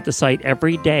should visit the site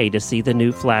every day to see the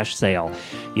new flash sale.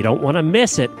 You don't want to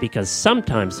miss it because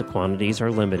sometimes the quantities are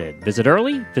limited. Visit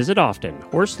early, visit often.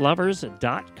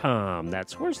 HorseLovers.com.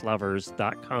 That's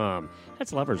HorseLovers.com.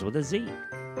 That's lovers with a Z.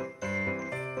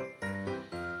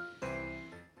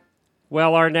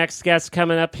 Well, our next guest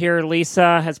coming up here,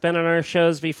 Lisa, has been on our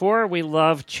shows before. We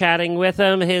love chatting with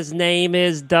him. His name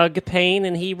is Doug Payne,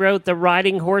 and he wrote the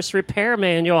Riding Horse Repair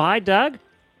Manual. Hi, Doug.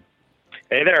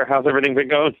 Hey there. How's everything been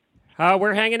going?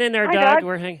 We're hanging in there, Hi, Doug. Doug.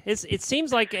 We're It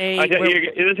seems like I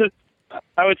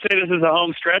would say this is a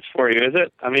home stretch for you, is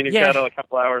it? I mean, you've got a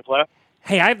couple hours left.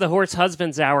 Hey, I have the Horse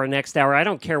Husbands Hour next hour. I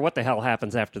don't care what the hell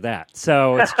happens after that.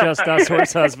 So it's just us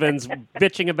horse husbands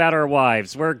bitching about our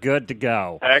wives. We're good to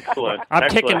go. Excellent. I'm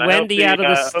Excellent. kicking Wendy out of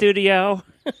the studio.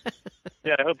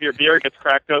 Yeah, I hope your beer gets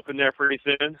cracked open there pretty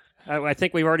soon. I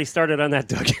think we've already started on that,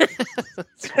 Doug.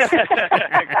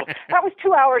 That was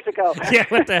 2 hours ago. Yeah,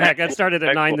 what the heck? I started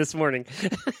at 9 this morning.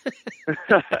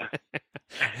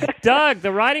 Doug,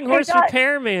 the Riding Horse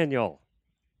Repair Manual.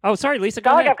 Oh, sorry, Lisa,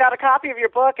 go Doug, ahead. I've got a copy of your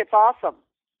book. It's awesome.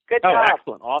 Good job. Oh,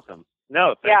 excellent. Awesome.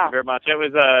 No, thank you very much. It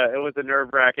was a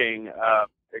nerve-wracking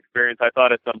experience. I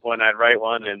thought at some point I'd write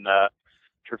one, and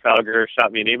Trafalgar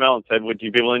shot me an email and said, "Would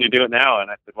you be willing to do it now?" And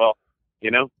I said, "Well,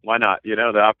 why not?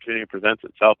 The opportunity presents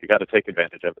itself. You got to take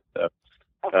advantage of it." So,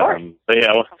 of course. But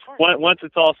yeah, once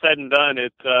it's all said and done,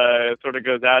 it sort of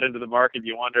goes out into the market.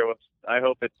 You wonder, I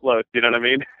hope it floats. You know what I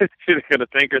mean? It's either going to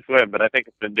sink or swim. But I think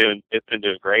it's been doing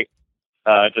great.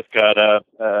 Just got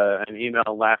an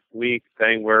email last week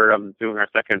saying we're doing our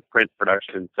second print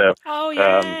production. So, it's going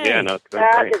that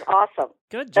great. is awesome.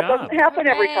 Good That job. doesn't happen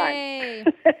every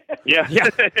time. Yeah,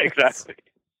 exactly.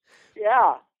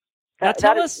 Yeah. Now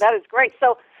tell us. That is great.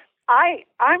 So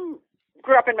I'm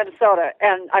grew up in Minnesota,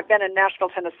 and I've been in Nashville,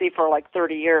 Tennessee for like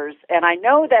 30 years, and I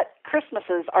know that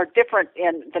Christmases are different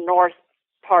in the north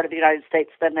part of the United States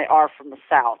than they are from the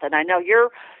south. And I know you're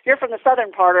from the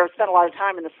southern part, or have spent a lot of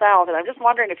time in the south, and I'm just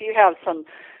wondering if you have some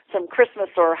Christmas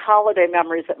or holiday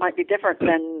memories that might be different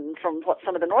than from what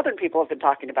some of the northern people have been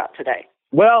talking about today.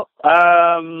 Well,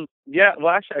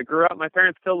 actually, I grew up. My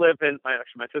parents still live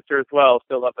my sister as well,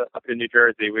 still up in New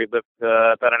Jersey. We live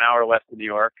about an hour west of New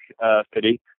York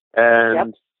City,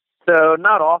 and so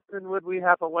not often would we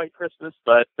have a white Christmas,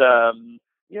 but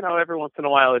every once in a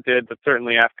while it did. But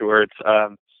certainly afterwards,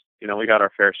 we got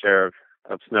our fair share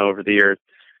of snow over the years.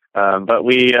 But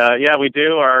we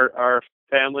do. Our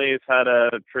family's had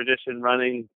a tradition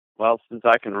running since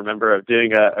I can remember of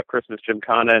doing a Christmas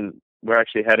gymkhana, and we're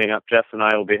actually heading up. Jess and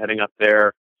I will be heading up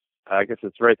there. I guess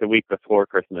it's right the week before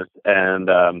Christmas, and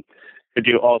to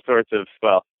do all sorts of,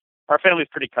 our family's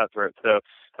pretty cutthroat, so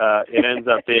it ends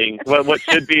up being what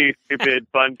should be stupid,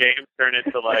 fun games turn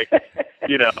into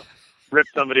rip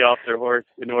somebody off their horse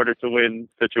in order to win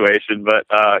situation. But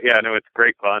it's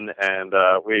great fun, and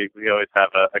we always have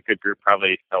a good group.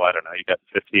 Probably, I don't know, you got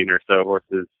 15 or so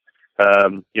horses,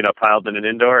 piled in an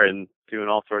indoor and doing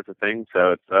all sorts of things.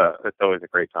 So it's always a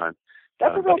great time.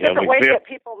 That's a real different way to get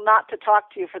people not to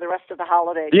talk to you for the rest of the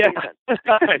holiday season.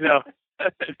 I know.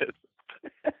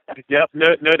 Yep,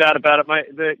 no doubt about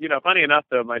it. Funny enough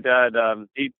though, my dad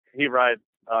he rides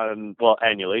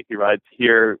annually. He rides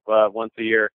here once a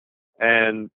year,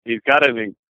 and he's got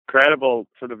an incredible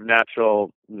sort of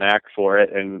natural knack for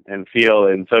it and feel,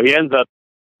 and so he ends up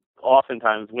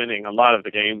oftentimes winning a lot of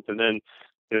the games, and then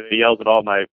he yells at all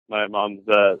my mom's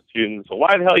students, "Well,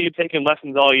 why the hell are you taking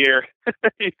lessons all year?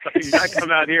 You got to come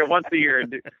out here once a year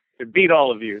and beat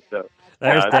all of you." So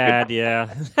there's Dad,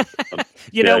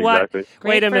 You know what? Exactly.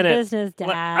 Wait a minute. Business, Dad.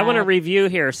 I want to review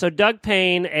here. So Doug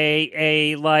Payne,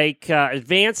 a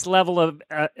advanced level of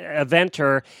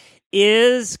eventer,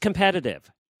 is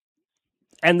competitive.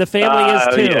 And the family is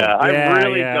too. Yeah, I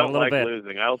really don't like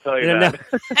losing. I'll tell you that.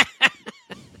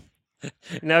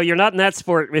 No, you're not in that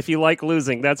sport if you like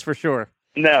losing, that's for sure.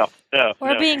 No.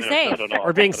 Or being safe.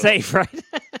 Or being safe, right?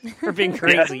 Or being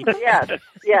crazy.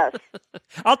 Yes.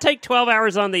 I'll take 12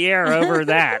 hours on the air over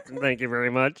that. Thank you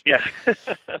very much. Yeah.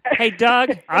 Hey,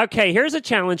 Doug, okay, here's a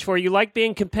challenge for you. You like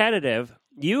being competitive.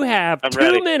 You have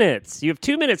 2 minutes. You have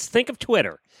 2 minutes. Think of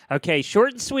Twitter. Okay,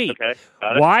 short and sweet. Okay,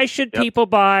 got it. Why should people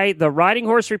buy the Riding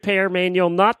Horse Repair Manual,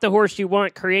 not the horse you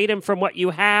want? Create them from what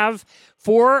you have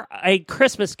for a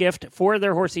Christmas gift for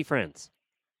their horsey friends.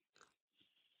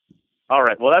 All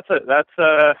right. Well, that's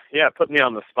put me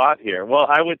on the spot here. Well,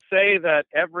 I would say that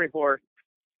every horse.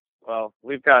 Well,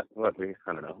 we've got we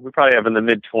probably have in the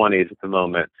mid-20s at the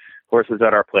moment horses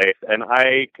at our place, and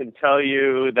I can tell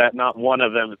you that not one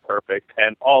of them is perfect,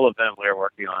 and all of them we're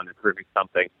working on improving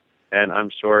something. And I'm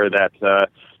sure that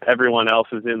everyone else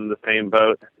is in the same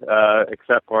boat,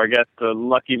 except for, I guess, the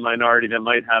lucky minority that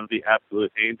might have the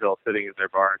absolute angel sitting in their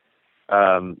barn.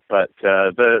 But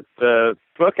the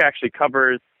book actually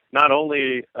covers not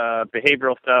only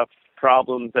behavioral stuff,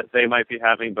 problems that they might be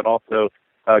having, but also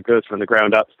goes from the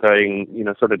ground up, studying,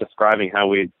 sort of describing how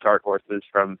we start horses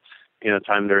from,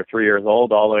 time they're 3 years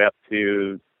old all the way up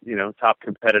to, top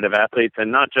competitive athletes,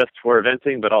 and not just for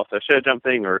eventing, but also show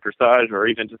jumping or dressage or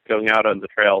even just going out on the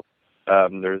trails.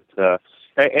 There's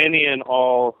any and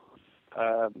all,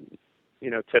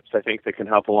 tips I think that can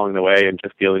help along the way, and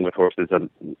just dealing with horses,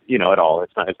 at all.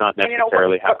 It's not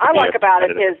necessarily. What I like about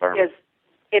it is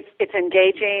it's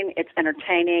engaging, it's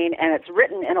entertaining, and it's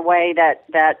written in a way that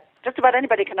just about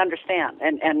anybody can understand,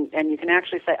 and you can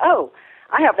actually say, oh,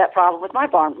 I have that problem with my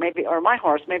barn, maybe, or my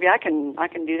horse. Maybe I can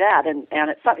do that, and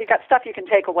it's you got stuff you can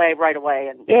take away right away.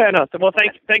 And well,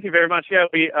 thank you very much. Yeah,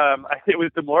 it was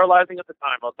demoralizing at the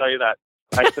time. I'll tell you that.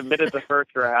 I submitted the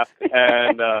first draft,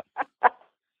 and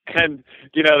And,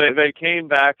 you know, they came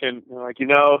back and were like, you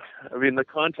know, I mean, the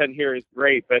content here is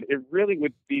great, but it really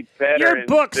would be better. Your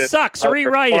book sucks.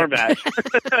 Rewrite format.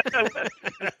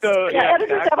 So,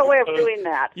 editors have a way of doing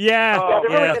that. Yeah. They're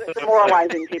really good at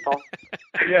demoralizing people.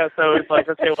 Yeah, so it's like,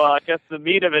 okay, well, I guess the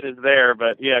meat of it is there,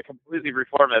 but completely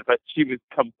reform it. But she was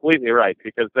completely right,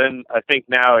 because then I think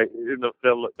now,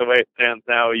 the way it stands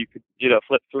now, you could,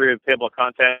 flip through the table of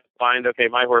content, find, okay,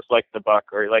 my horse likes the buck,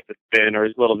 or he likes the spin, or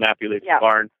his little nappy leaf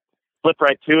barn. Flip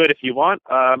right to it if you want,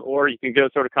 or you can go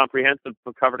sort of comprehensive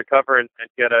from cover to cover and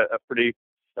get a pretty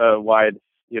wide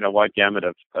gamut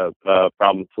of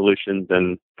problem solutions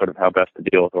and sort of how best to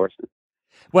deal with horses.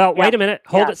 Well, wait a minute.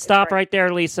 Hold it. Stop right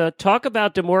there, Lisa. Talk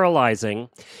about demoralizing.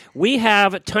 We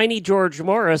have Tiny George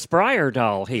Morris Breyer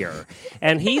doll here,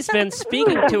 and he's been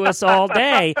speaking to us all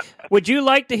day. Would you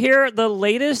like to hear the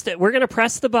latest? We're going to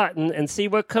press the button and see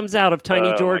what comes out of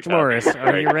Tiny George Morris.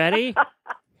 Are you ready?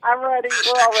 I'm ready.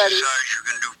 We're all ready. Exercise you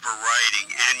can do for riding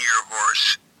and your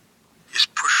horse is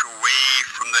push away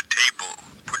from the table.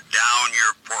 Put down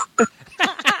your fork.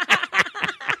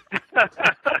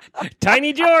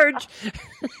 Tiny George.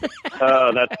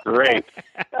 Oh, that's great.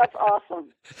 That's awesome.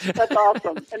 That's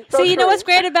awesome. And so you know what's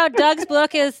great about Doug's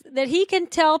book is that he can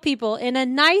tell people in a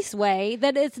nice way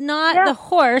that it's not the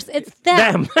horse, it's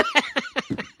them.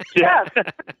 Yes.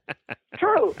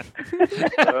 True.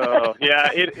 Oh,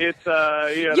 yeah, it's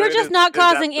you're just not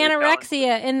causing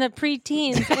anorexia in the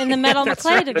preteens in the Metal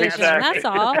McClay division. Exactly. That's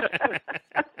all.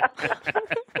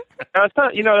 I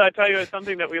tell you, it's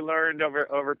something that we learned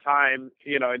over time.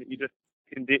 And you just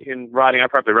in riding, I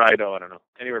probably ride, I don't know,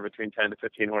 anywhere between 10 to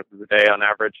 15 horses a day on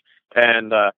average.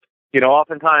 And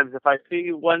oftentimes if I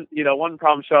see one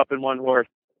problem show up in one horse,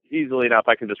 easily enough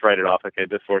I can just write it off. Okay,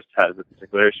 this horse has a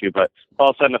particular issue. But all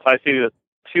of a sudden, if I see the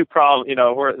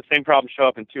the same problem show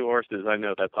up in two horses, I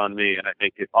know that's on me. And I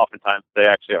think oftentimes they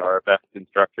actually are our best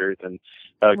instructors and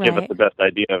give us the best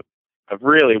idea of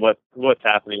really what's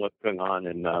happening, what's going on,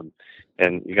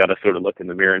 and you got to sort of look in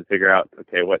the mirror and figure out,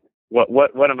 okay, what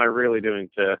am I really doing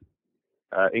to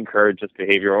encourage this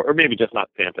behavior, or maybe just not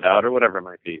stamp it out, or whatever it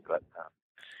might be. But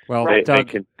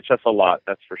Doug, it's just a lot,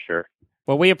 that's for sure.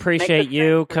 Well, we appreciate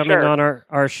you coming on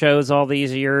our shows all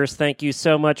these years. Thank you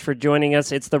so much for joining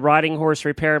us. It's the Riding Horse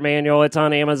Repair Manual. It's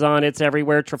on Amazon. It's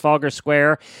everywhere, Trafalgar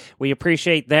Square. We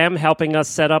appreciate them helping us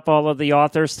set up all of the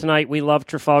authors tonight. We love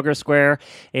Trafalgar Square,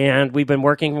 and we've been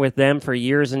working with them for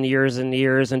years and years and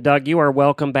years. And, Doug, you are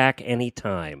welcome back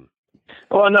anytime.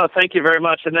 Well, no, thank you very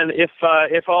much. And then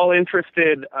if all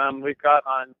interested, we've got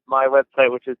on my website,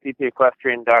 which is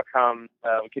ppEquestrian.com,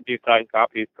 we could do signed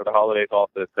copies for the holidays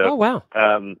also. So, oh, wow.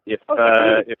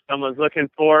 If someone's looking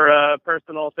for a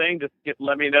personal thing, just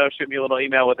let me know, shoot me a little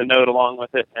email with a note along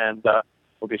with it, and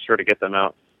we'll be sure to get them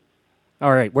out.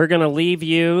 All right, we're going to leave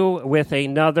you with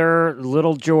another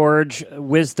Little George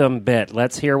wisdom bit.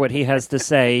 Let's hear what he has to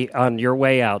say on your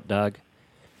way out, Doug.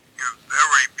 You're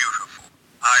very beautiful.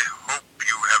 I hope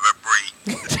you have a brain.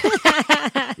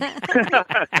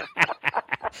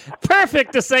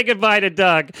 Perfect to say goodbye to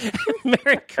Doug.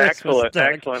 Merry Christmas,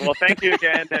 Doug. Excellent. Well, thank you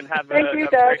again, and have a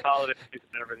great holiday season,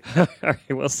 everybody. All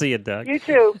right, we'll see you, Doug. You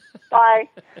too. Bye.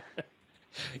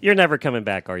 You're never coming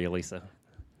back, are you, Lisa?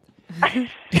 I'm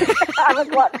a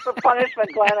glutton for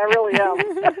punishment, Glenn. I really am.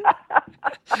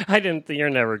 I didn't think you're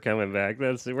never coming back.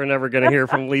 We're never going to hear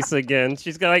from Lisa again.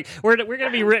 She's going we're going to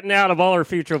be written out of all her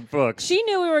future books. She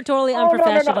knew we were totally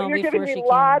unprofessional. No. You're before giving me she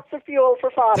lots of fuel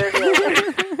for fodder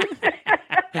here.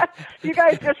 You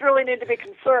guys just really need to be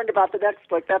concerned about the next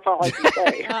book. That's all I can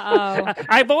say. Uh-oh.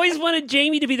 I've always wanted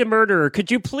Jamie to be the murderer. Could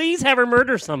you please have her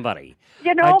murder somebody?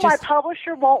 My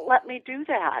publisher won't let me do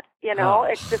that.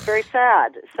 It's just very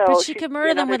sad. So but she could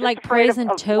murder them with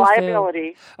poisoned tofu.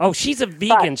 Liability. Oh, she's a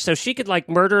vegan, so she could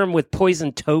murder them with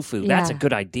poisoned tofu. That's a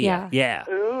good idea. Yeah.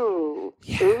 Ooh.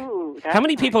 Yeah. Ooh. How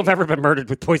many people have ever been murdered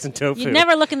with poisoned tofu? You'd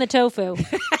never look in the tofu.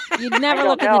 You'd never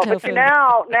look in the tofu. But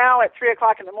now at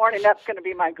 3:00 in the morning, that's going to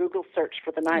be my Google search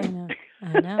for the night.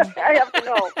 I know. I have to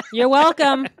know. You're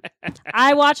welcome.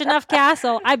 I watch enough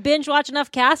Castle. I binge watch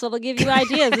enough Castle to give you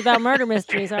ideas about murder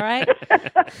mysteries, all right?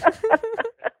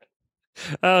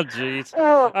 Oh, jeez.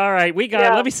 All right,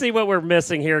 let me see what we're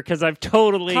missing here, because I've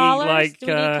totally, callers? Do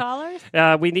we need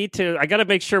callers? We need to, I got to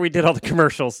make sure we did all the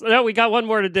commercials. No, we got one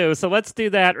more to do, so let's do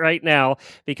that right now,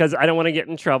 because I don't want to get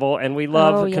in trouble, and we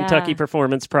love Kentucky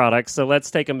Performance Products, so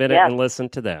let's take a minute and listen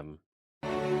to them.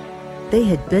 They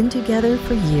had been together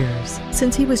for years,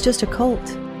 since he was just a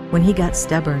colt. When he got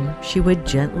stubborn, she would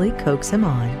gently coax him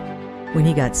on. When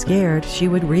he got scared, she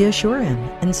would reassure him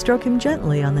and stroke him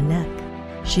gently on the neck.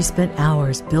 She spent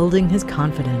hours building his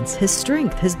confidence, his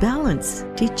strength, his balance,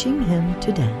 teaching him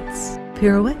to dance.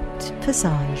 Pirouette,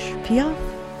 passage, piaffe,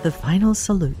 the final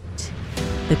salute.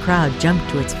 The crowd jumped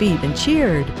to its feet and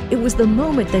cheered. It was the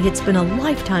moment they had spent a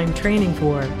lifetime training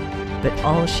for. But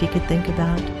all she could think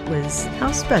about was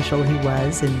how special he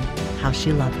was and how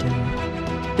she loved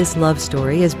him. This love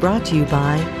story is brought to you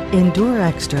by Endure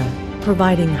Extra,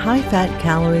 providing high-fat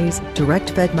calories,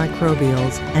 direct-fed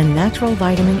microbials, and natural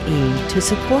vitamin E to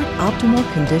support optimal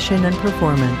condition and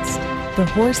performance. The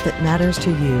horse that matters to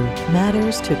you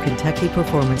matters to Kentucky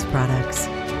Performance Products.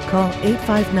 Call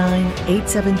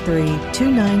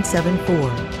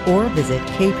 859-873-2974 or visit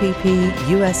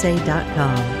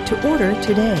kppusa.com to order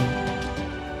today.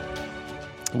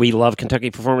 We love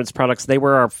Kentucky Performance Products. They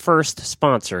were our first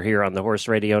sponsor here on the Horse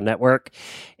Radio Network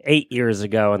 8 years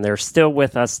ago, and they're still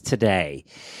with us today.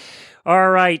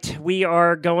 All right, we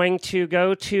are going to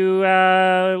go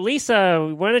to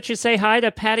Lisa. Why don't you say hi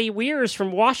to Patty Weirs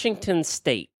from Washington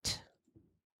State?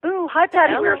 Ooh, hi,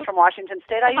 Patty Weirs from Washington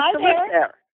State. I used to live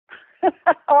there.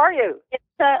 How are you?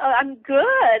 I'm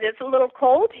good. It's a little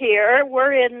cold here.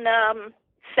 We're in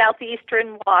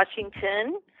southeastern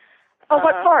Washington. Oh,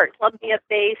 what part? Columbia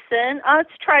Basin.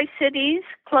 It's Tri-Cities,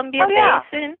 Columbia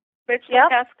Basin, Richland,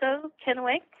 Pasco,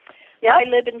 Kennewick. Yep. I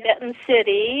live in Benton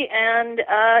City, and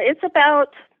it's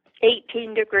about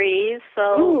 18 degrees,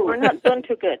 so we're not doing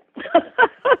too good.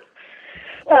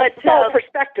 But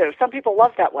perspective. Some people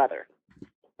love that weather.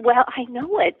 Well, I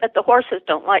know it, but the horses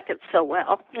don't like it so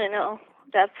well. You know,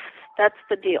 that's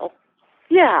the deal.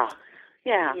 Yeah.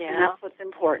 And that's what's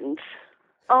important.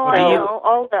 Oh, I know.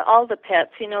 All the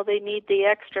pets, you know, they need the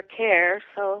extra care.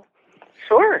 So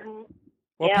sure.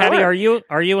 Well, Patty, are you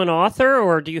an author,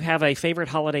 or do you have a favorite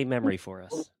holiday memory for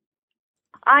us?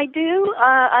 I do.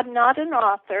 I'm not an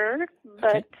author,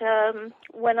 but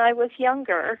when I was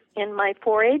younger, in my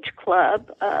 4-H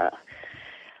club,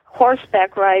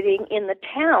 horseback riding in the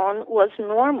town was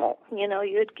normal. You know,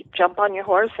 you'd jump on your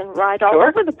horse and ride all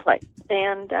over the place.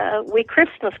 And we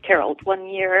Christmas caroled one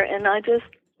year, and I just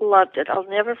loved it. I'll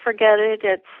never forget it.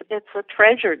 It's a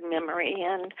treasured memory,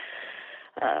 and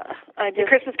you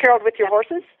Christmas caroled with your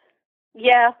horses?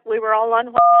 Yeah, we were all on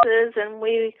horses, and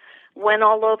we went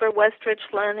all over West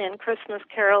Richland and Christmas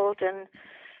caroled, and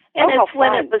it's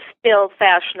when it was still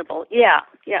fashionable. Yeah.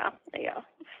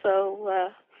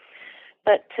 So,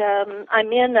 but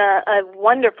I'm in a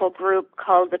wonderful group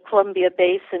called the Columbia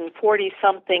Basin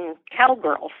 40-something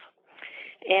Cowgirls.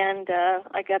 And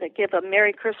I got to give a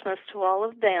Merry Christmas to all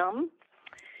of them.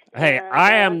 Hey,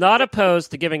 I am not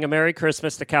opposed to giving a Merry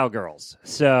Christmas to cowgirls.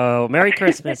 So, Merry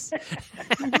Christmas.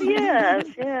 Yes.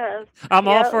 I'm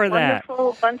all for that.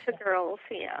 Wonderful bunch of girls,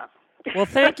 yeah. Well,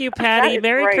 thank you, Patty.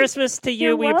 Merry great. Christmas to you.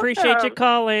 You're We appreciate you welcome.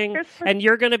 calling. And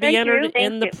you're going to be entered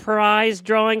in the you. prize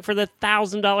drawing for the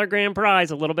 $1,000 grand prize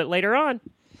a little bit later on.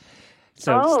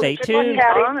 So, stay tuned.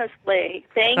 Honestly.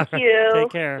 Thank you. Take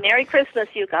care. Merry Christmas,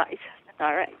 you guys.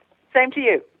 All right. Same to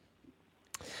you.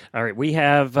 All right, we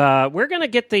have, we're going to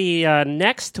get the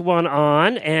next one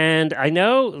on, and I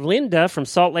know Linda from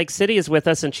Salt Lake City is with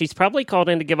us, and she's probably called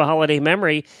in to give a holiday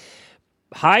memory.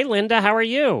 Hi, Linda, how are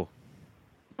you?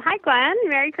 Hi, Glenn.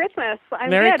 Merry Christmas.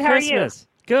 I'm Merry good. Christmas.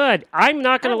 How are you? Good. I'm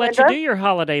not going to let Linda. you do your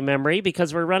holiday memory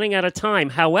because we're running out of time.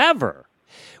 However,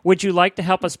 would you like to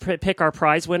help us pick our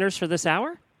prize winners for this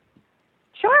hour?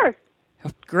 Sure.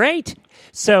 Great.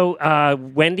 So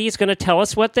Wendy's going to tell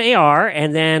us what they are,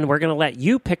 and then we're going to let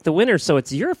you pick the winner, so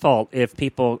it's your fault if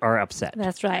people are upset.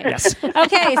 That's right. Yes.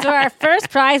 Okay, so our first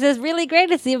prize is really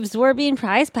great. It's the Absorbine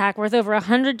prize pack worth over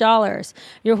 $100.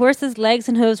 Your horse's legs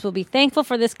and hooves will be thankful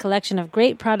for this collection of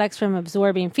great products from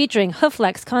Absorbine, featuring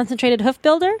Hooflex Concentrated Hoof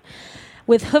Builder,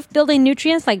 with hoof-building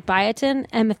nutrients like biotin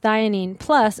and methionine,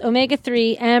 plus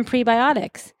omega-3 and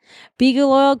prebiotics.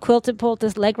 Beagle Oil Quilted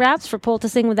Poultice leg wraps for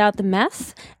poulticing without the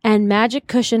mess, and Magic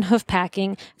Cushion hoof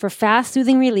packing for fast,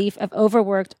 soothing relief of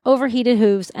overworked, overheated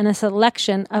hooves, and a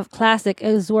selection of classic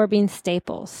Absorbine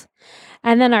staples.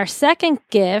 And then our second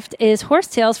gift is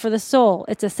Horsetails for the Soul.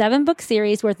 It's a 7-book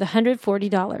series worth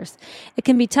 $140. It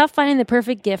can be tough finding the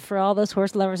perfect gift for all those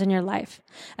horse lovers in your life.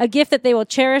 A gift that they will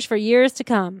cherish for years to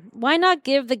come. Why not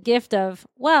give the gift of,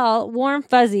 well, warm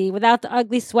fuzzy without the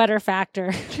ugly sweater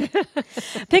factor?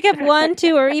 Pick up 1,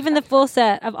 2, or even the full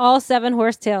set of all 7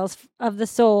 Horsetails of the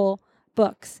Soul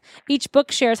books. Each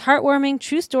book shares heartwarming,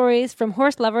 true stories from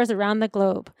horse lovers around the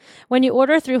globe. When you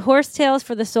order through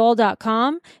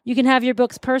horsetailsforthesoul.com, you can have your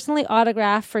books personally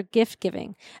autographed for gift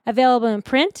giving. Available in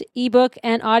print, ebook,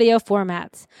 and audio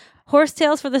formats.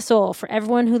 Horsetails for the Soul, for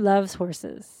everyone who loves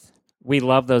horses. We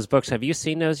love those books. Have you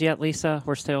seen those yet, Lisa?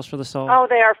 Horsetails for the Soul? Oh,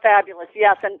 they are fabulous,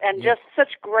 yes, and just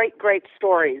such great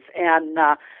stories. And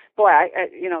boy, I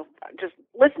just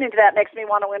listening to that makes me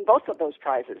want to win both of those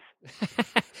prizes.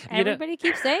 Everybody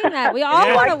keeps saying that. We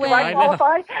all want to win. Do I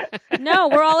qualify? No,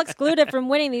 we're all excluded from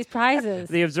winning these prizes.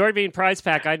 The Absorbing Prize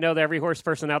Pack, I know that every horse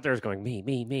person out there is going, me.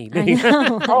 I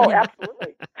know. Oh,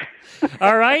 absolutely.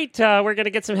 All right, we're going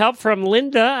to get some help from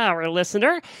Linda, our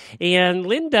listener. And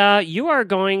Linda, you are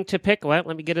going to pick, well,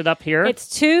 let me get it up here. It's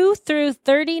 2 through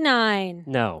 39.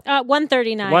 No.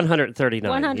 139. 139,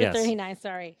 139, yes.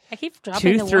 sorry. I keep dropping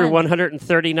 2 the through one.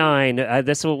 139.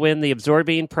 This will win the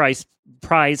Absorbing Prize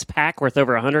Pack worth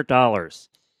over $100.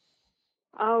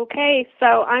 Okay,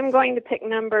 so I'm going to pick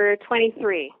number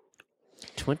 23.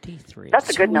 23.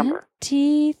 That's a good number.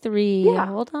 23. Yeah.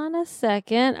 Hold on a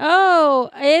second. Oh,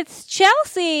 it's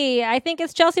Chelsea. I think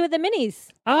it's Chelsea with the minis.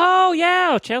 Oh,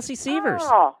 yeah. Chelsea Sievers.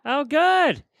 Oh,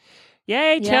 good.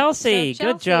 Yay, Yep, Chelsea. so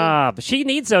Good Chelsea. job. She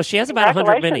needs those. She has about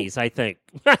 100 minis, Congratulations. I think.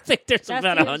 I think there's That's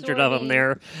about the 100 of them Absorbing.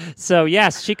 there. So,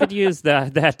 yes, she could use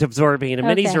that Absorbing. And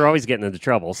minis Okay. are always getting into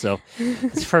trouble, so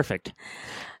it's perfect.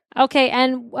 Okay,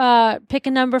 and pick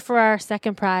a number for our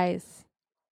second prize.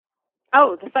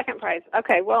 Oh, the second prize.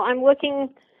 Okay, well, I'm looking.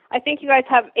 I think you guys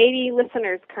have 80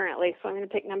 listeners currently, so I'm going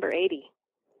to pick number 80.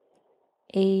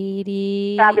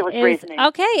 80. Fabulous is, reasoning.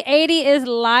 Okay, 80 is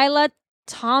Lila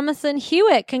Thomason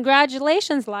Hewitt.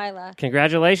 Congratulations, Lila.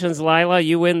 Congratulations, Lila.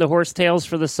 You win the Horse Tales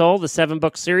for the Soul, the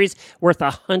 7-book series, worth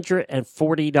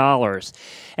 $140.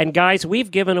 And guys,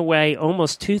 we've given away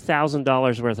almost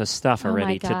 $2,000 worth of stuff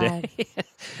already today.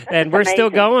 And we're still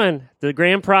going. The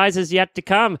grand prize is yet to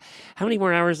come. How many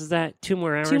more hours is that? 2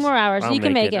 more hours? 2 more hours. I'll You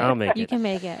can make it. I'll make You it. can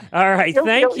make it. All right.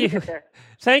 Thank you. get there.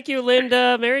 Thank you,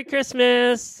 Linda. Merry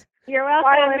Christmas. You're welcome.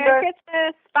 Bye, Linda. Merry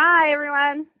Christmas. Bye,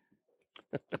 everyone.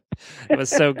 It was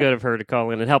so good of her to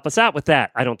call in and help us out with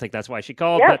that. I don't think that's why she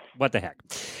called, Yes. but what the heck.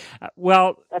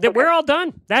 We're all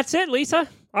done. That's it, Lisa.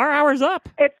 Our hour's up.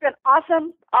 It's been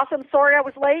awesome. Awesome. Sorry I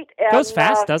was late. And, Goes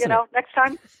fast, doesn't it? Next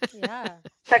time, Yeah.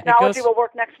 technology will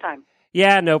work next time.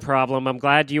 Yeah, no problem. I'm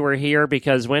glad you were here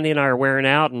because Wendy and I are wearing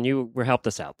out and you helped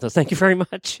us out. So thank you very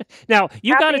much. Now,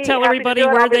 you got to tell everybody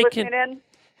where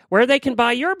where they can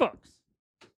buy your books.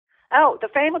 Oh, The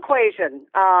Fame Equation.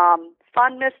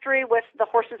 Fun mystery with the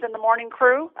Horses in the Morning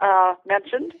crew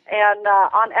mentioned, and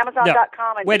on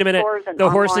Amazon.com. And Wait a minute. stores and The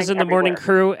Horses in the online Morning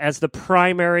everywhere. crew as the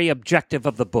primary objective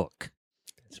of the book.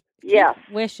 Yes.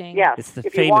 Wishing. Yes. It's the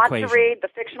if Fame you want Equation. to read the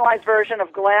fictionalized version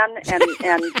of Glenn and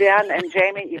Jen and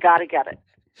Jamie, you got to get it.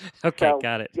 Okay, So,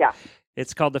 got it. Yeah.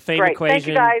 It's called The Fame Great. Equation. Thank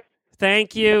you, guys.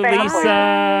 Thank you, The Fame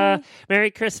Lisa.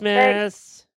 Merry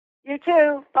Christmas. You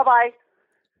too. Bye-bye.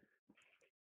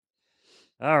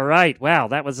 All right. Wow,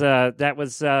 that was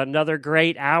another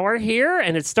great hour here,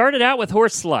 and it started out with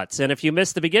horse sluts. And if you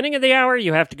missed the beginning of the hour,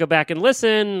 you have to go back and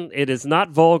listen. It is not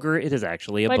vulgar; it is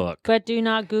actually a book. But do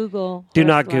not Google. Do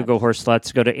not horse Google horse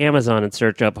sluts. Go to Amazon and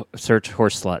search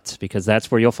horse sluts because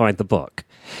that's where you'll find the book.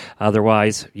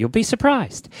 Otherwise, you'll be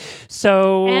surprised.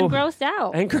 So And grossed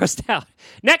out. And grossed out.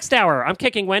 Next hour, I'm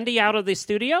kicking Wendy out of the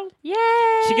studio. Yay!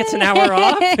 She gets an hour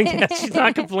off. Yeah, she's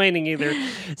not complaining either.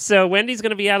 So Wendy's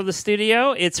going to be out of the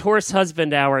studio. It's Horse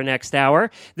Husband Hour next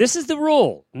hour. This is the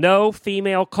rule. No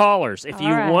female callers. If you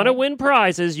want to win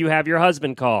prizes, you have your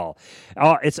husband call.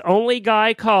 It's only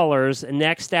guy callers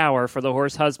next hour for the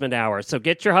Horse Husband Hour. So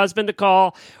get your husband to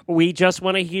call. We just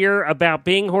want to hear about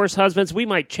being horse husbands. We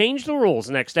might change the rules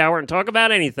next hour and talk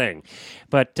about anything.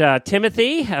 But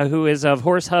Timothy, who is of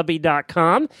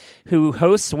horsehubby.com, who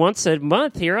hosts once a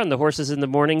month here on the Horses in the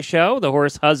Morning show, the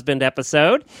Horse Husband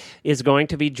episode, is going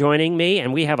to be joining me.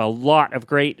 And we have a lot of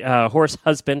great horse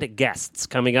husband guests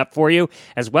coming up for you,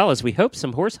 as well as we hope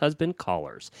some horse husband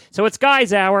callers. So it's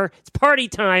Guys Hour, it's party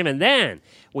time, and then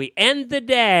we end the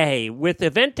day with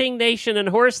Eventing Nation and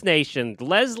Horse Nation,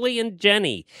 Leslie and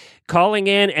Jenny, calling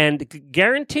in, and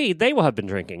guaranteed they will have been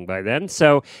drinking by then.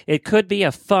 So it could be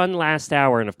a fun last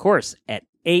hour. And of course, at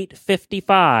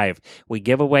 8:55, we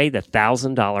give away the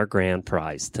 $1,000 grand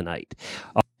prize tonight.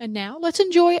 And now let's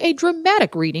enjoy a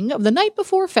dramatic reading of The Night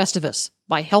Before Festivus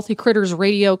by Healthy Critters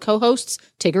radio co-hosts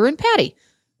Tigger and Patty,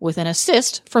 with an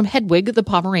assist from Hedwig the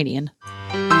Pomeranian.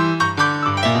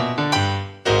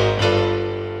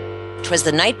 'Twas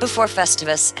the night before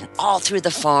Festivus, and all through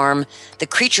the farm the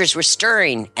creatures were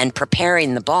stirring and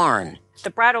preparing the barn. The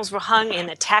bridles were hung in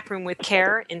a tack room with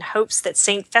care, in hopes that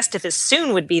St. Festivus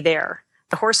soon would be there.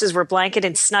 The horses were blanketed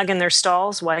and snug in their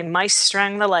stalls, while mice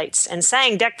strung the lights and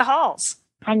sang Deck the Halls.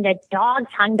 And the dogs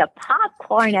hung the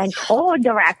popcorn and told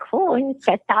the raccoons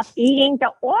to stop eating the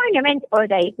ornaments or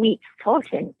they meet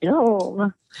certain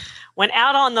doom. When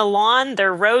out on the lawn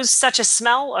there rose such a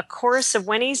smell, a chorus of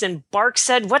whinnies, and Bark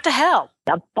said, "What the hell?"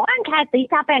 The barn cat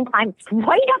leaped up and climbed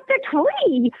straight up the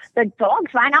tree. The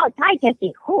dogs ran outside to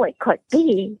see who it could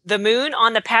be. The moon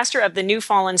on the pasture of the new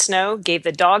fallen snow gave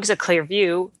the dogs a clear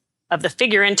view of the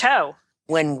figure in tow.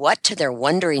 When what to their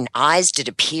wondering eyes did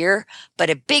appear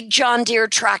but a big John Deere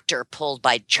tractor pulled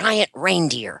by giant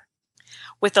reindeer.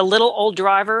 With a little old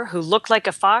driver who looked like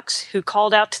a fox, who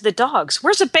called out to the dogs,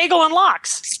 "Where's a bagel and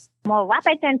lox?" More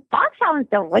rapid than fox sounds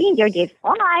the reindeer did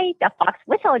fly. The fox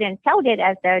whistled and shouted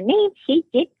as their names she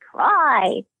did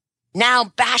cry.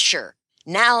 Now Basher,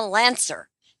 now Lancer,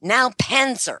 now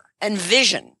Panzer and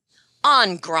Vision.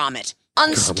 On Grommet,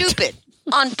 on Stupid,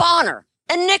 on Bonner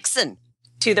and Nixon.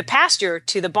 To the pasture,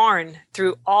 to the barn,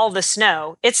 through all the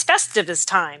snow, it's Festivus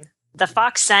time. The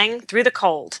fox sang through the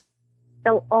cold.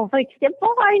 So over to the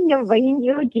barn the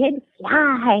reindeer did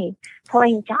fly,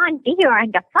 pulling John Deere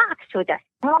and the fox to the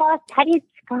star-studded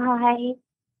sky.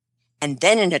 And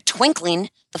then in a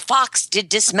twinkling, the fox did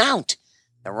dismount.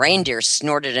 The reindeer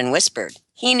snorted and whispered,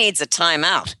 "He needs a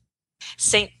timeout."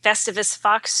 St. Festivus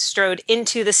Fox strode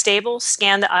into the stable,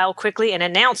 scanned the aisle quickly, and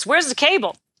announced, "Where's the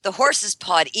cable?" The horses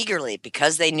pawed eagerly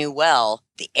because they knew well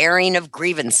the airing of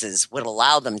grievances would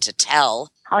allow them to tell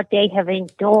How they have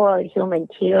endured human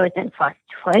tears and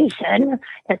frustration,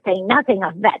 to say nothing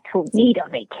of vets who need a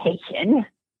vacation.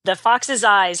 The fox's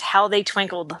eyes, how they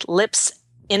twinkled, lips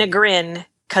in a grin,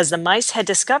 'cause the mice had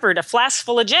discovered a flask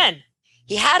full of gin.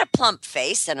 He had a plump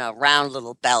face and a round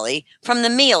little belly from the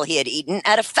meal he had eaten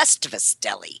at a Festivus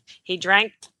deli. He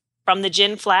drank from the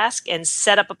gin flask and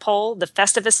set up a pole. The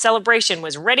Festivus celebration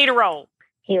was ready to roll.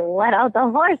 He let out the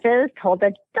horses, told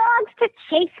the dogs to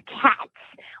chase cats,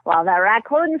 while the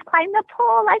raccoons climbed the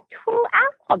pole like true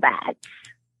acrobats.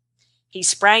 He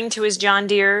sprang to his John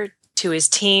Deere, to his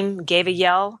team, gave a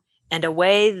yell, and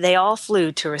away they all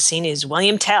flew to Rossini's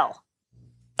William Tell.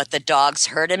 But the dogs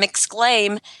heard him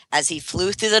exclaim as he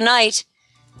flew through the night,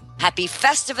 "Happy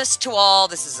Festivus to all.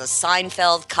 This is a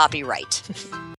Seinfeld copyright."